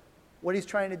ignore what He's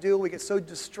trying to do. We get so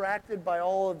distracted by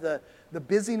all of the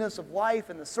busyness of life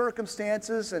and the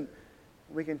circumstances, and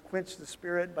we can quench the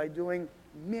Spirit by doing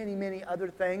many, many other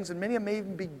things, and many of them may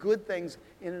even be good things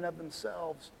in and of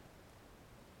themselves.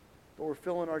 But we're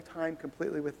filling our time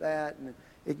completely with that and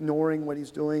ignoring what He's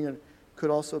doing, and it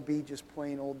could also be just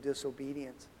plain old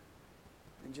disobedience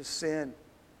and just sin.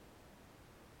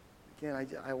 Again,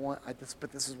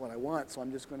 but this is what I want, so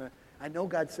I'm just going to, I know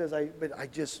God says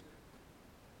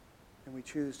and we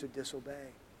choose to disobey.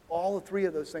 All the 3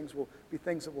 of those things will be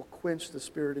things that will quench the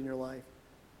Spirit in your life.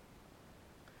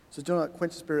 So do not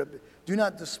quench the Spirit. Do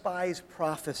not despise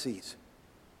prophecies.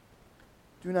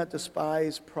 Do not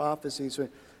despise prophecies.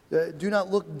 Do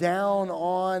not look down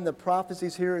on the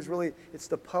prophecies. Here is really, it's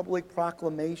the public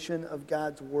proclamation of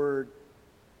God's Word.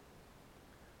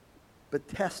 But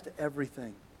test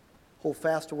everything. Hold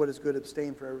fast to what is good.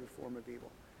 Abstain from every form of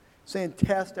evil. Saying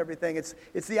test everything.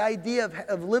 It's the idea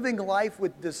of living life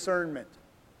with discernment.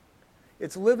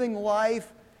 It's living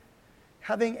life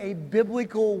having a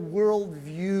biblical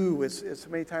worldview, is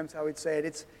many times how we'd say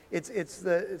it. It's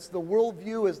the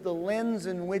worldview as the lens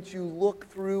in which you look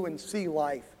through and see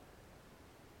life.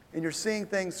 And you're seeing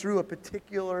things through a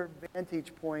particular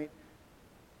vantage point.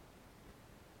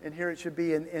 And here it should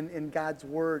be in God's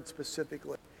Word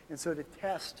specifically. And so to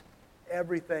test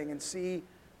everything and see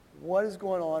what is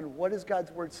going on, what does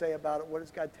God's Word say about it, what does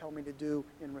God tell me to do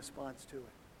in response to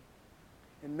it.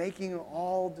 And making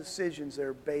all decisions that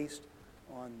are based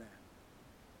on that.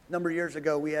 A number of years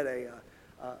ago, we had a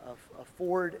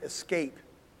Ford Escape.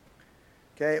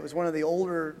 Okay, it was one of the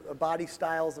older body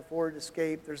styles of Ford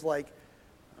Escape. There's like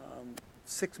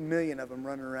 6 million of them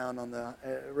running around on the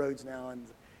roads now. And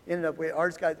ended up,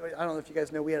 ours got, I don't know if you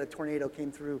guys know, we had a tornado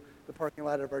came through the parking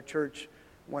lot of our church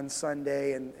one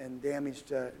Sunday and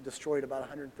destroyed about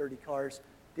 130 cars.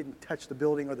 Didn't touch the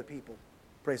building or the people.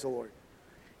 Praise the Lord.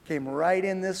 Came right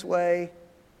in this way,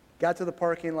 got to the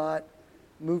parking lot,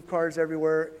 moved cars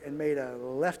everywhere, and made a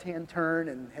left-hand turn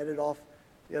and headed off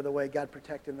the other way. God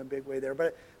protected in a big way there.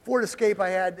 But Ford Escape I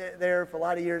had there for a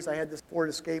lot of years. I had this Ford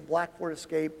Escape, black Ford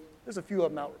Escape. There's a few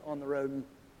of them out on the road. And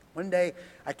one day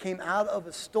I came out of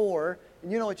a store,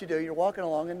 and you know what you do. You're walking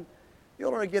along, and the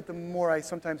older I get, the more I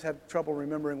sometimes have trouble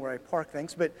remembering where I park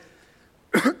things. But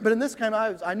in this time,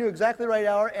 I knew exactly the right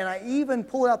hour, and I even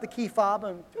pulled out the key fob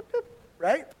and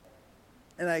right?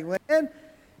 And I went in,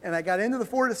 and I got into the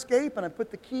Ford Escape, and I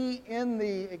put the key in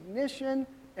the ignition,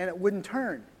 and it wouldn't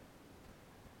turn.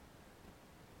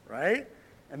 Right?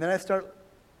 And then I start,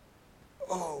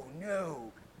 oh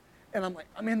no. And I'm like,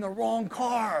 I'm in the wrong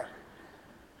car.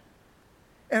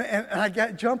 And I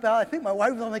jump out. I think my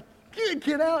wife was like,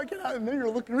 get out. And then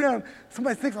you're looking around.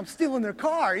 Somebody thinks I'm stealing their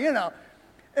car, you know.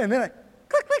 And then I,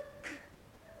 click, click.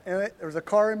 And there was a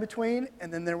car in between,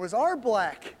 and then there was our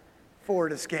black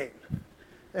Ford Escape.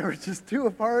 They were just 2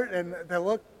 apart, and they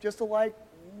looked just alike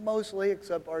mostly,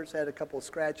 except ours had a couple of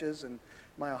scratches and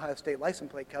my Ohio State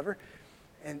license plate cover.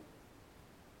 And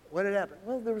what had happened?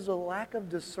 Well, there was a lack of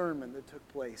discernment that took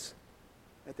place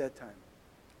at that time.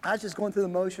 I was just going through the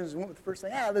motions and went with the first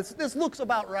thing. This looks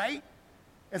about right.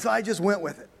 And so I just went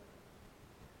with it.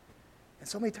 And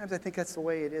so many times I think that's the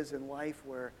way it is in life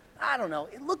where, I don't know,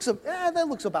 that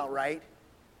looks about right.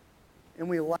 And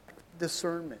we lack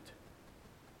discernment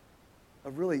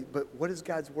of really, but what does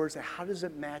God's Word say? How does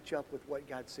it match up with what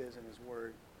God says in His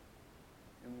Word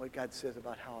and what God says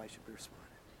about how I should be responding?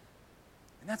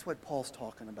 And that's what Paul's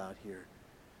talking about here,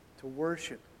 to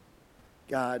worship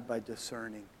God by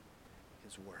discerning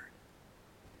His Word.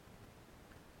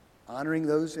 Honoring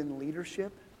those in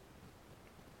leadership,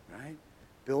 right?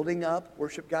 Building up,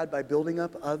 worship God by building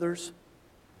up others,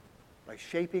 by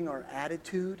shaping our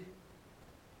attitude,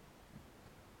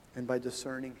 and by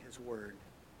discerning His Word.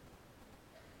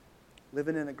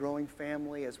 Living in a growing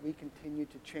family as we continue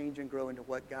to change and grow into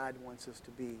what God wants us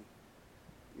to be.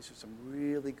 These are some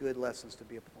really good lessons to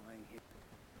be applying here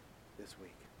this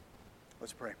week.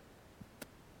 Let's pray.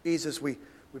 Jesus, we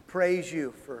praise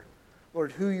You for,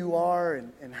 Lord, who You are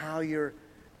and how You're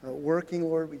working,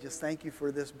 Lord. We just thank You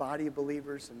for this body of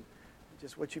believers and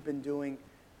just what You've been doing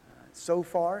so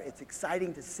far. It's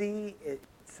exciting to see.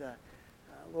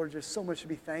 Lord, there's so much to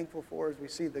be thankful for as we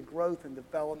see the growth and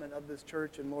development of this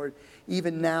church. And Lord,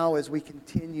 even now as we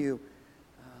continue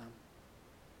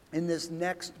in this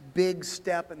next big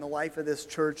step in the life of this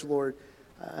church, Lord,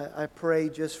 I pray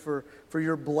just for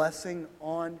Your blessing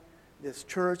on this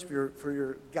church, for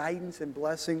your guidance and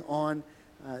blessing on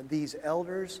these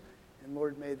elders. And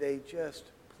Lord, may they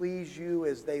just please You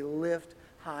as they lift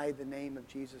high the name of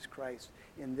Jesus Christ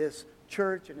in this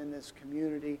church and in this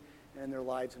community and in their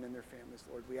lives and in their families.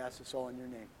 Lord, we ask this all in Your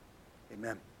name.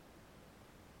 Amen.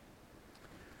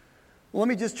 Well, let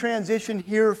me just transition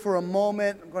here for a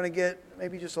moment. I'm going to get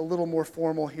maybe just a little more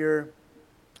formal here.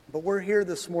 But we're here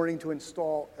this morning to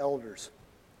install elders.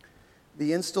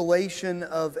 The installation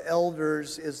of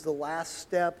elders is the last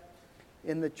step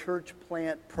in the church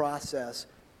plant process.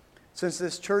 Since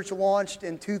this church launched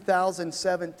in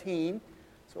 2017,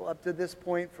 so up to this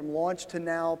point, from launch to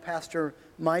now, Pastor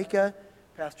Micah,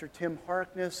 Pastor Tim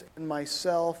Harkness, and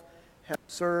myself have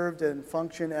served and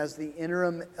functioned as the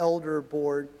interim elder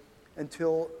board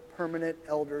until permanent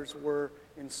elders were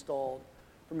installed.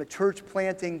 From a church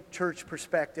planting church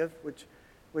perspective,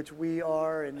 which we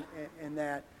are, and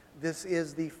that this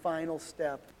is the final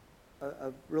step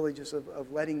of really just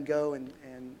of letting go and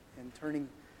turning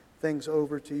things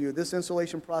over to You. This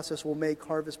installation process will make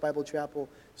Harvest Bible Chapel,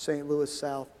 St. Louis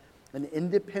South, an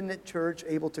independent church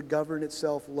able to govern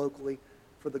itself locally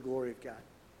for the glory of God.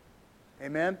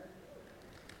 Amen?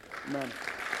 Amen.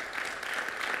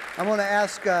 I'm going to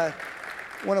ask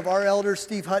one of our elders,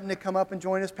 Steve Hutton, to come up and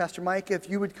join us. Pastor Micah, if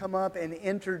you would come up and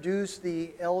introduce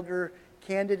the elder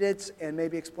candidates and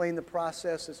maybe explain the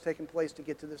process that's taken place to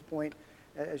get to this point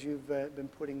as you've been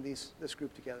putting this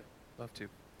group together. Love to.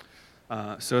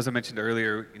 So as I mentioned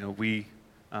earlier, we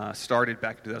started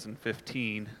back in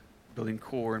 2015, building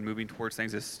core and moving towards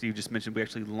things. As Steve just mentioned, we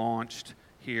actually launched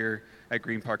here at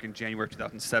Green Park in January of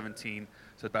 2017,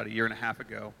 so about a year and a half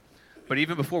ago. But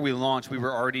even before we launched, we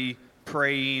were already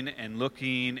praying and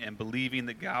looking and believing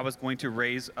that God was going to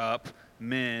raise up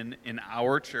men in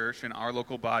our church, in our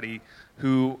local body,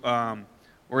 who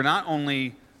were not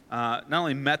only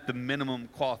met the minimum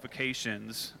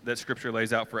qualifications that Scripture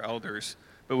lays out for elders,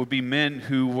 but would be men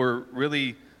who were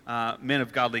really men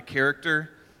of godly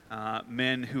character,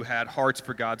 men who had hearts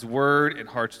for God's Word and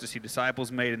hearts to see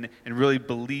disciples made, and really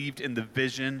believed in the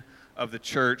vision of the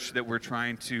church that we're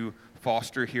trying to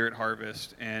foster here at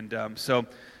Harvest. And so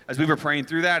as we were praying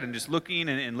through that and just looking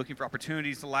and looking for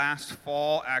opportunities last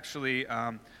fall, actually,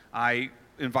 I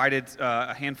invited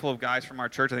a handful of guys from our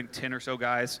church, I think 10 or so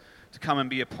guys, to come and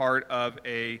be a part of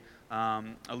a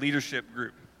leadership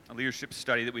group, a leadership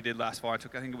study that we did last fall. I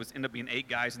think it ended up being 8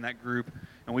 guys in that group,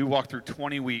 and we walked through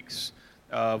 20 weeks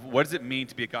of what does it mean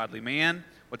to be a godly man,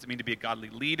 what's it mean to be a godly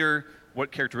leader,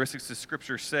 what characteristics does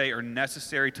Scripture say are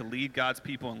necessary to lead God's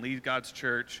people and lead God's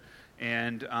church.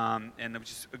 And it was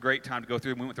just a great time to go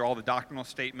through. We went through all the doctrinal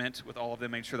statements with all of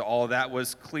them, made sure that all of that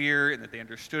was clear and that they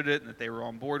understood it and that they were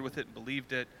on board with it and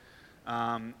believed it.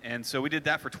 And so we did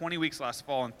that for 20 weeks last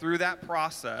fall. And through that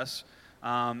process,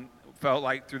 felt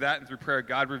like through that and through prayer,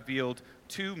 God revealed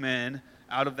 2 men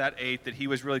out of that 8 that He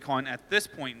was really calling at this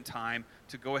point in time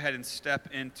to go ahead and step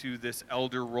into this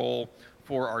elder role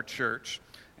for our church.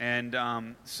 And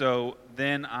so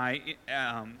then I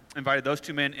invited those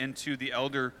 2 men into the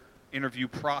elder interview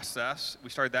process. We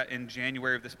started that in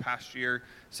January of this past year,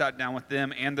 sat down with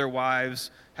them and their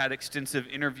wives, had extensive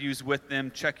interviews with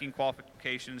them, checking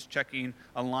qualifications, checking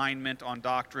alignment on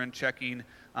doctrine, checking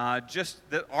just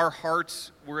that our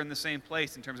hearts were in the same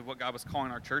place in terms of what God was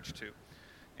calling our church to.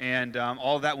 And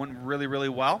all of that went really, really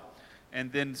well. And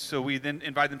then so we then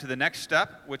invited them to the next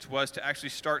step, which was to actually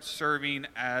start serving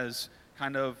as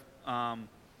kind of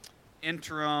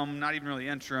interim, not even really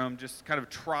interim, just kind of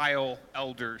trial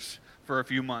elders for a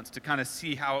few months to kind of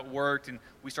see how it worked. And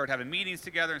we started having meetings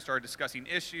together and started discussing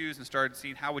issues and started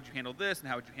seeing how would you handle this and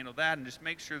how would you handle that, and just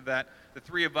make sure that the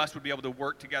three of us would be able to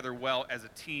work together well as a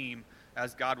team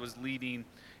as God was leading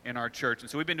in our church. And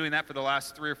so we've been doing that for the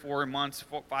last 3 or 4 months,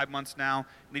 5 months now,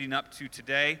 leading up to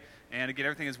today. And again,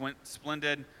 everything has went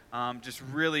splendid. Just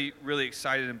really, really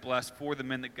excited and blessed for the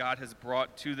men that God has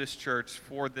brought to this church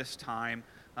for this time,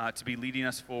 to be leading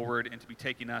us forward and to be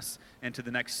taking us into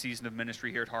the next season of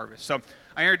ministry here at Harvest. So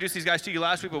I introduced these guys to you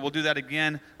last week, but we'll do that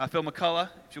again. Phil McCullough,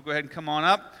 if you'll go ahead and come on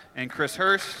up, and Chris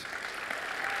Hurst.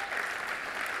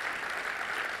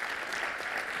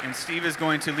 And Steve is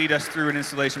going to lead us through an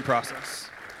installation process.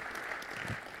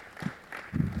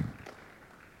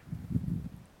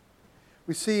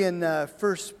 We see in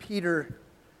 1 Peter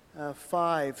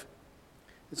 5,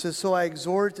 it says, "So I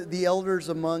exhort the elders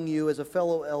among you as a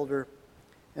fellow elder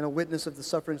and a witness of the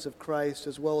sufferings of Christ,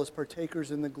 as well as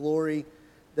partakers in the glory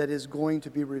that is going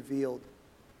to be revealed."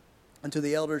 And to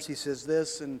the elders he says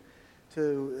this, and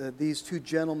to these two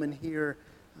gentlemen here,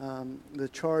 the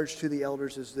charge to the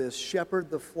elders is this: shepherd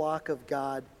the flock of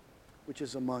God which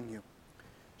is among you.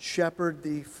 Shepherd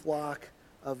the flock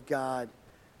of God.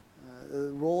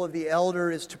 The role of the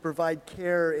elder is to provide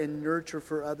care and nurture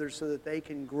for others so that they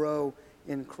can grow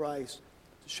in Christ.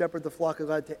 To shepherd the flock of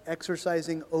God, to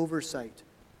exercising oversight,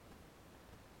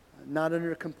 not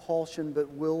under compulsion but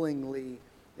willingly,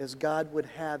 as God would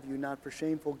have you, not for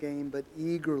shameful gain but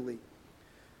eagerly.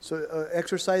 So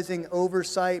exercising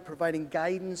oversight, providing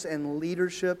guidance and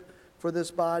leadership for this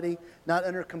body, not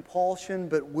under compulsion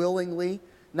but willingly,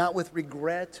 not with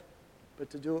regret,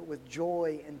 but to do it with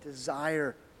joy and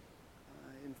desire.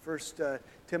 In 1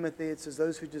 Timothy, it says,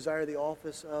 those who desire the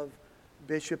office of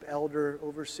bishop, elder,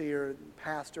 overseer,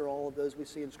 pastor, all of those we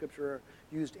see in Scripture are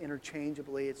used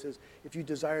interchangeably. It says, if you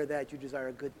desire that, you desire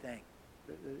a good thing.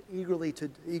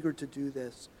 Eager to do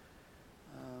this.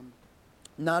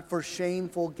 Not for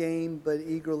shameful gain, but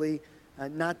eagerly.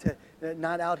 Not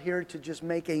out here to just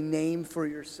make a name for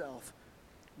yourself,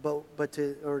 but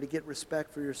to get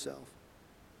respect for yourself.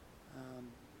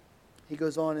 He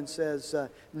goes on and says,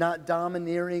 not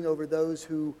domineering over those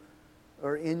who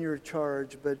are in your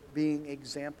charge, but being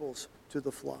examples to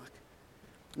the flock.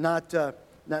 Not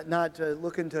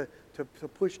looking to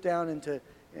push down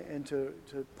and to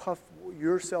puff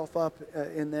yourself up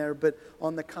in there, but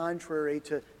on the contrary,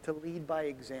 to lead by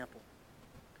example.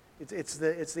 It's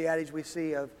the adage we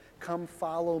see of, come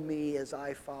follow me as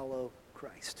I follow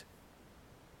Christ.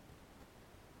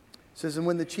 It says, and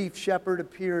when the chief shepherd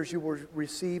appears, you will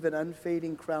receive an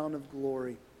unfading crown of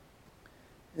glory.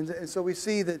 And so we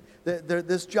see that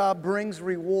this job brings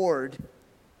reward,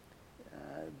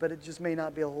 but it just may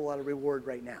not be a whole lot of reward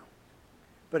right now.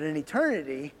 But in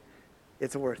eternity,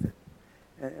 it's worth it.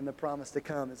 And the promise to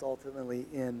come is ultimately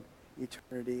in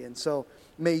eternity. And so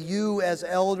may you as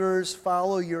elders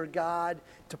follow your God,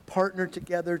 to partner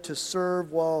together, to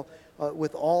serve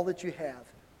with all that you have,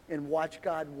 and watch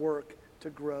God work to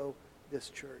grow this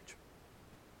church.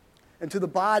 And to the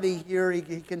body here, he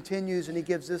continues and he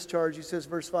gives this charge. He says,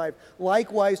 verse 5,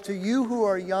 likewise to you who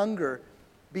are younger,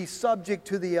 be subject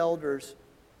to the elders.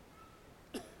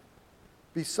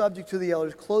 Be subject to the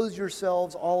elders. Clothe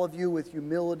yourselves, all of you, with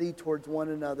humility towards one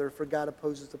another, for God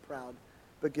opposes the proud,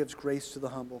 but gives grace to the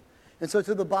humble. And so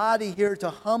to the body here, to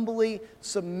humbly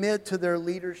submit to their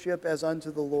leadership as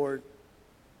unto the Lord.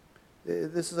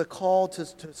 This is a call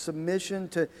to submission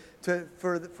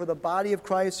for the body of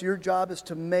Christ. Your job is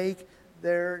to make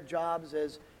their jobs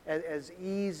as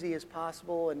easy as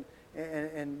possible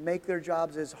and make their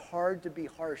jobs as hard to be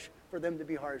harsh, for them to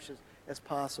be harsh as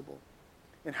possible.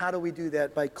 And how do we do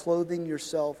that? By clothing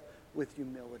yourself with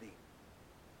humility.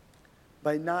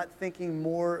 By not thinking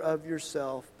more of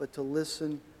yourself, but to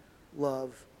listen,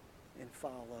 love, and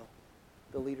follow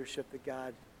the leadership that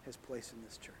God has placed in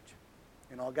this church.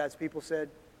 And all God's people said,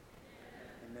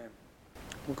 amen.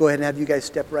 We'll go ahead and have you guys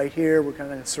step right here. We're going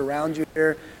to surround you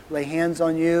here, lay hands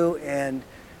on you, and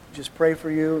just pray for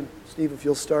you. Steve, if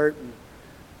you'll start.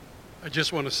 I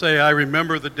just want to say I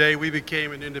remember the day we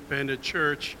became an independent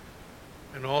church,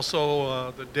 and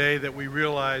also the day that we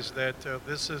realized that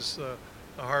this is the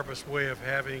Harvest way of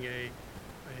having a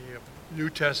a New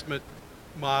Testament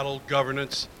model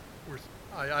governance.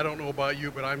 I don't know about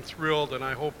you, but I'm thrilled, and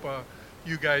I hope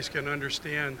you guys can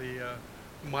understand the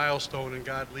milestone in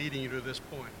God leading you to this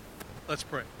point. Let's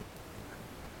pray.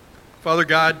 Father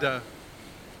God,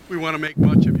 we want to make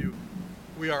much of you.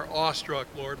 We are awestruck,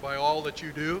 Lord, by all that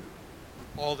you do,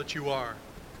 all that you are.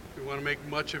 We want to make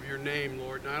much of your name,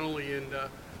 Lord, not only in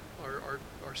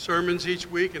our sermons each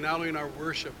week and not only in our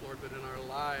worship, Lord, but in our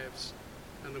lives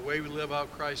and the way we live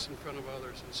out Christ in front of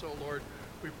others. And so, Lord,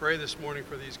 we pray this morning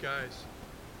for these guys.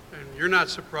 And you're not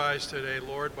surprised today,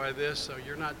 Lord, by this.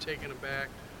 You're not taken aback.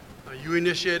 You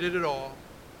initiated it all.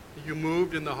 You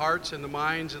moved in the hearts and the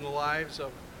minds and the lives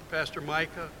of Pastor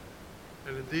Micah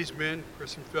and these men,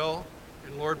 Chris and Phil.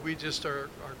 And Lord, we just are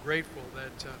grateful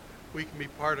that we can be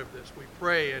part of this. We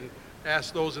pray and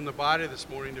ask those in the body this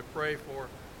morning to pray for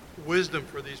wisdom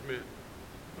for these men,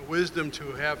 wisdom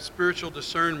to have spiritual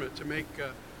discernment, to make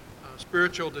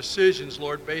spiritual decisions,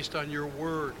 Lord, based on your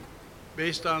word,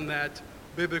 based on that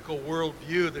biblical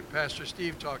worldview that Pastor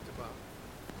Steve talked about.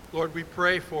 Lord, we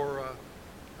pray for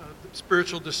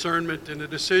spiritual discernment in the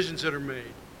decisions that are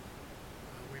made.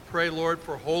 We pray, Lord,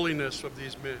 for holiness of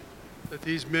these men, that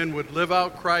these men would live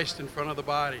out Christ in front of the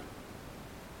body.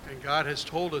 And God has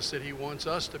told us that he wants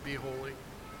us to be holy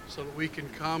so that we can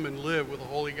come and live with a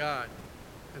holy God.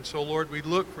 And so, Lord, we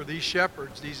look for these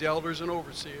shepherds, these elders and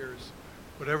overseers,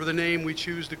 whatever the name we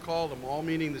choose to call them, all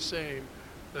meaning the same,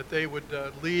 that they would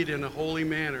lead in a holy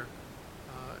manner.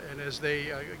 And as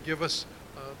they give us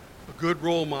a good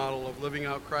role model of living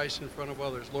out Christ in front of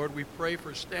others. Lord, we pray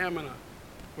for stamina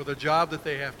for the job that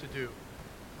they have to do.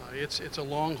 It's a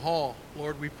long haul.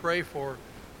 Lord, we pray for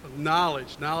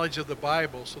knowledge of the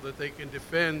Bible so that they can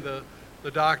defend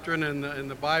the doctrine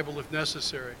and the Bible if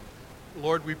necessary.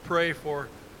 Lord, we pray for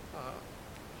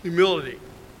humility.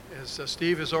 As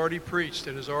Steve has already preached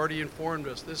and has already informed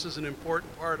us, this is an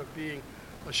important part of being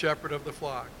a shepherd of the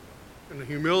flock. And the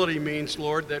humility means,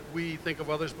 Lord, that we think of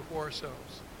others before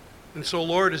ourselves. And so,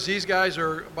 Lord, as these guys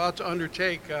are about to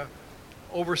undertake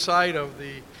oversight of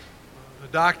the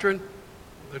doctrine,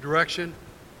 the direction,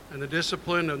 and the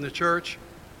discipline of the church,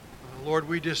 Lord,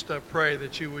 we just pray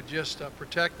that you would just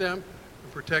protect them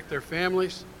and protect their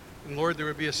families. And, Lord, there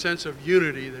would be a sense of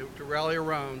unity to rally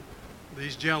around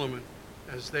these gentlemen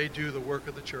as they do the work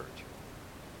of the church.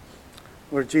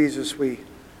 Lord Jesus, we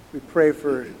pray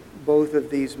for both of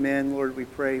these men. Lord, we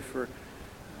pray for,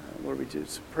 Lord, we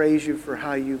just praise you for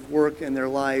how you've worked in their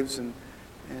lives and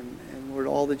Lord,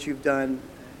 all that you've done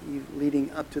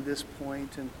leading up to this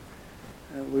point.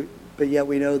 But yet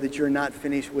we know that you're not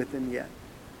finished with them yet,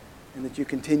 and that you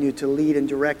continue to lead and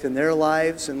direct in their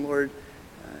lives. And Lord,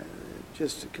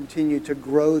 just continue to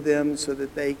grow them so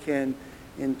that they can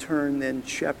in turn then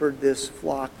shepherd this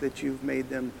flock that you've made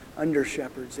them under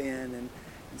shepherds in. And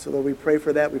so, Lord, we pray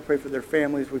for that. We pray for their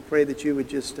families. We pray that you would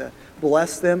just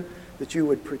bless them, that you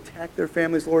would protect their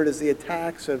families, Lord, as the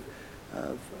attacks of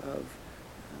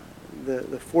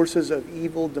the forces of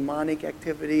evil, demonic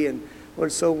activity, and,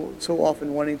 Lord, so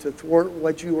often wanting to thwart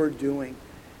what you are doing.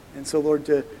 And so, Lord,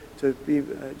 to be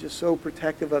just so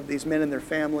protective of these men and their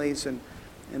families and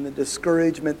the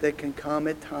discouragement that can come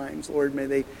at times. Lord, may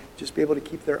they just be able to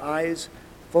keep their eyes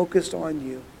focused on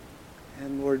you.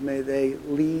 And Lord, may they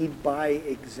lead by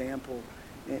example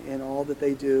in all that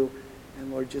they do.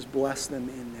 And Lord, just bless them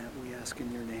in that, we ask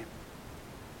in your name.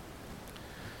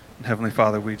 And Heavenly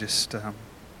Father, we just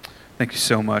thank you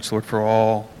so much, Lord, for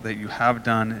all that you have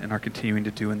done and are continuing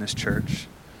to do in this church.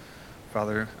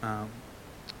 Father,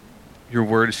 your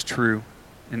word is true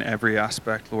in every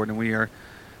aspect, Lord, and we are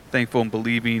thankful and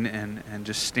believing and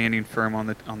just standing firm on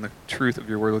the truth of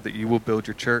your word, Lord, that you will build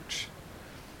your church.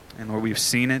 And Lord, we've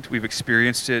seen it, we've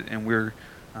experienced it, and we're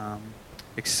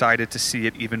excited to see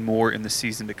it even more in the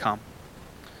season to come.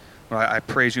 Lord, I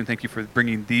praise you and thank you for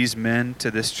bringing these men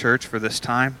to this church for this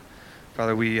time.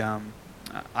 Father,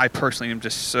 I personally am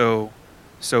just so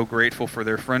grateful for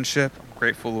their friendship. I'm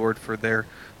grateful, Lord, for their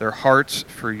hearts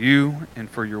for you and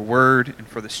for your word and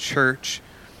for this church.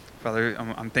 Father,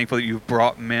 I'm thankful that you've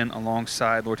brought men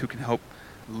alongside, Lord, who can help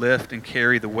lift and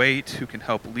carry the weight, who can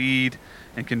help lead,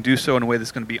 and can do so in a way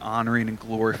that's going to be honoring and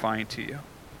glorifying to you.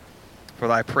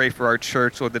 Father, I pray for our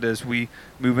church, Lord, that as we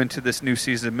move into this new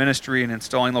season of ministry and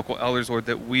installing local elders, Lord,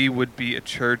 that we would be a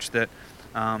church that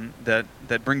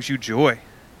brings you joy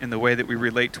in the way that we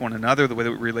relate to one another, the way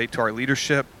that we relate to our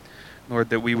leadership. Lord,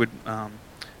 that we would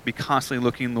be constantly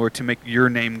looking, Lord, to make your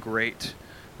name great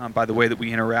by the way that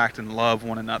we interact and love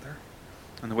one another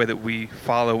and the way that we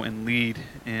follow and lead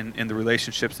in the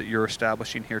relationships that you're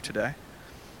establishing here today.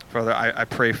 Father, I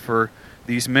pray for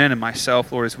these men and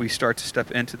myself, Lord, as we start to step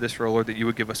into this role, Lord, that you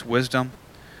would give us wisdom,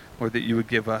 Lord, that you would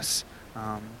give us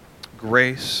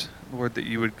grace, Lord, that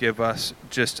you would give us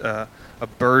just a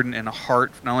burden and a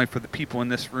heart, not only for the people in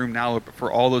this room now, Lord, but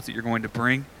for all those that you're going to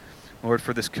bring. Lord,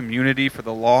 for this community, for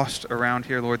the lost around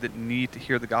here, Lord, that need to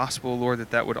hear the gospel, Lord,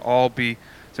 that would all be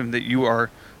something that you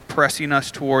are pressing us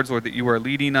towards, Lord, that you are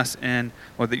leading us in,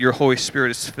 Lord, that your Holy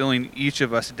Spirit is filling each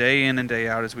of us day in and day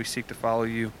out as we seek to follow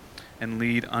you and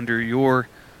lead under your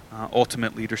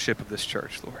ultimate leadership of this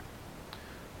church, Lord.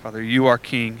 Father, you are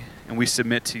King, and we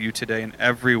submit to you today in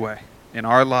every way, in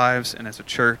our lives and as a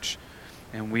church,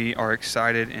 and we are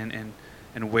excited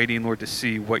and waiting, Lord, to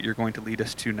see what you're going to lead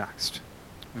us to next.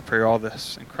 We pray all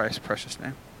this in Christ's precious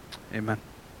name. Amen.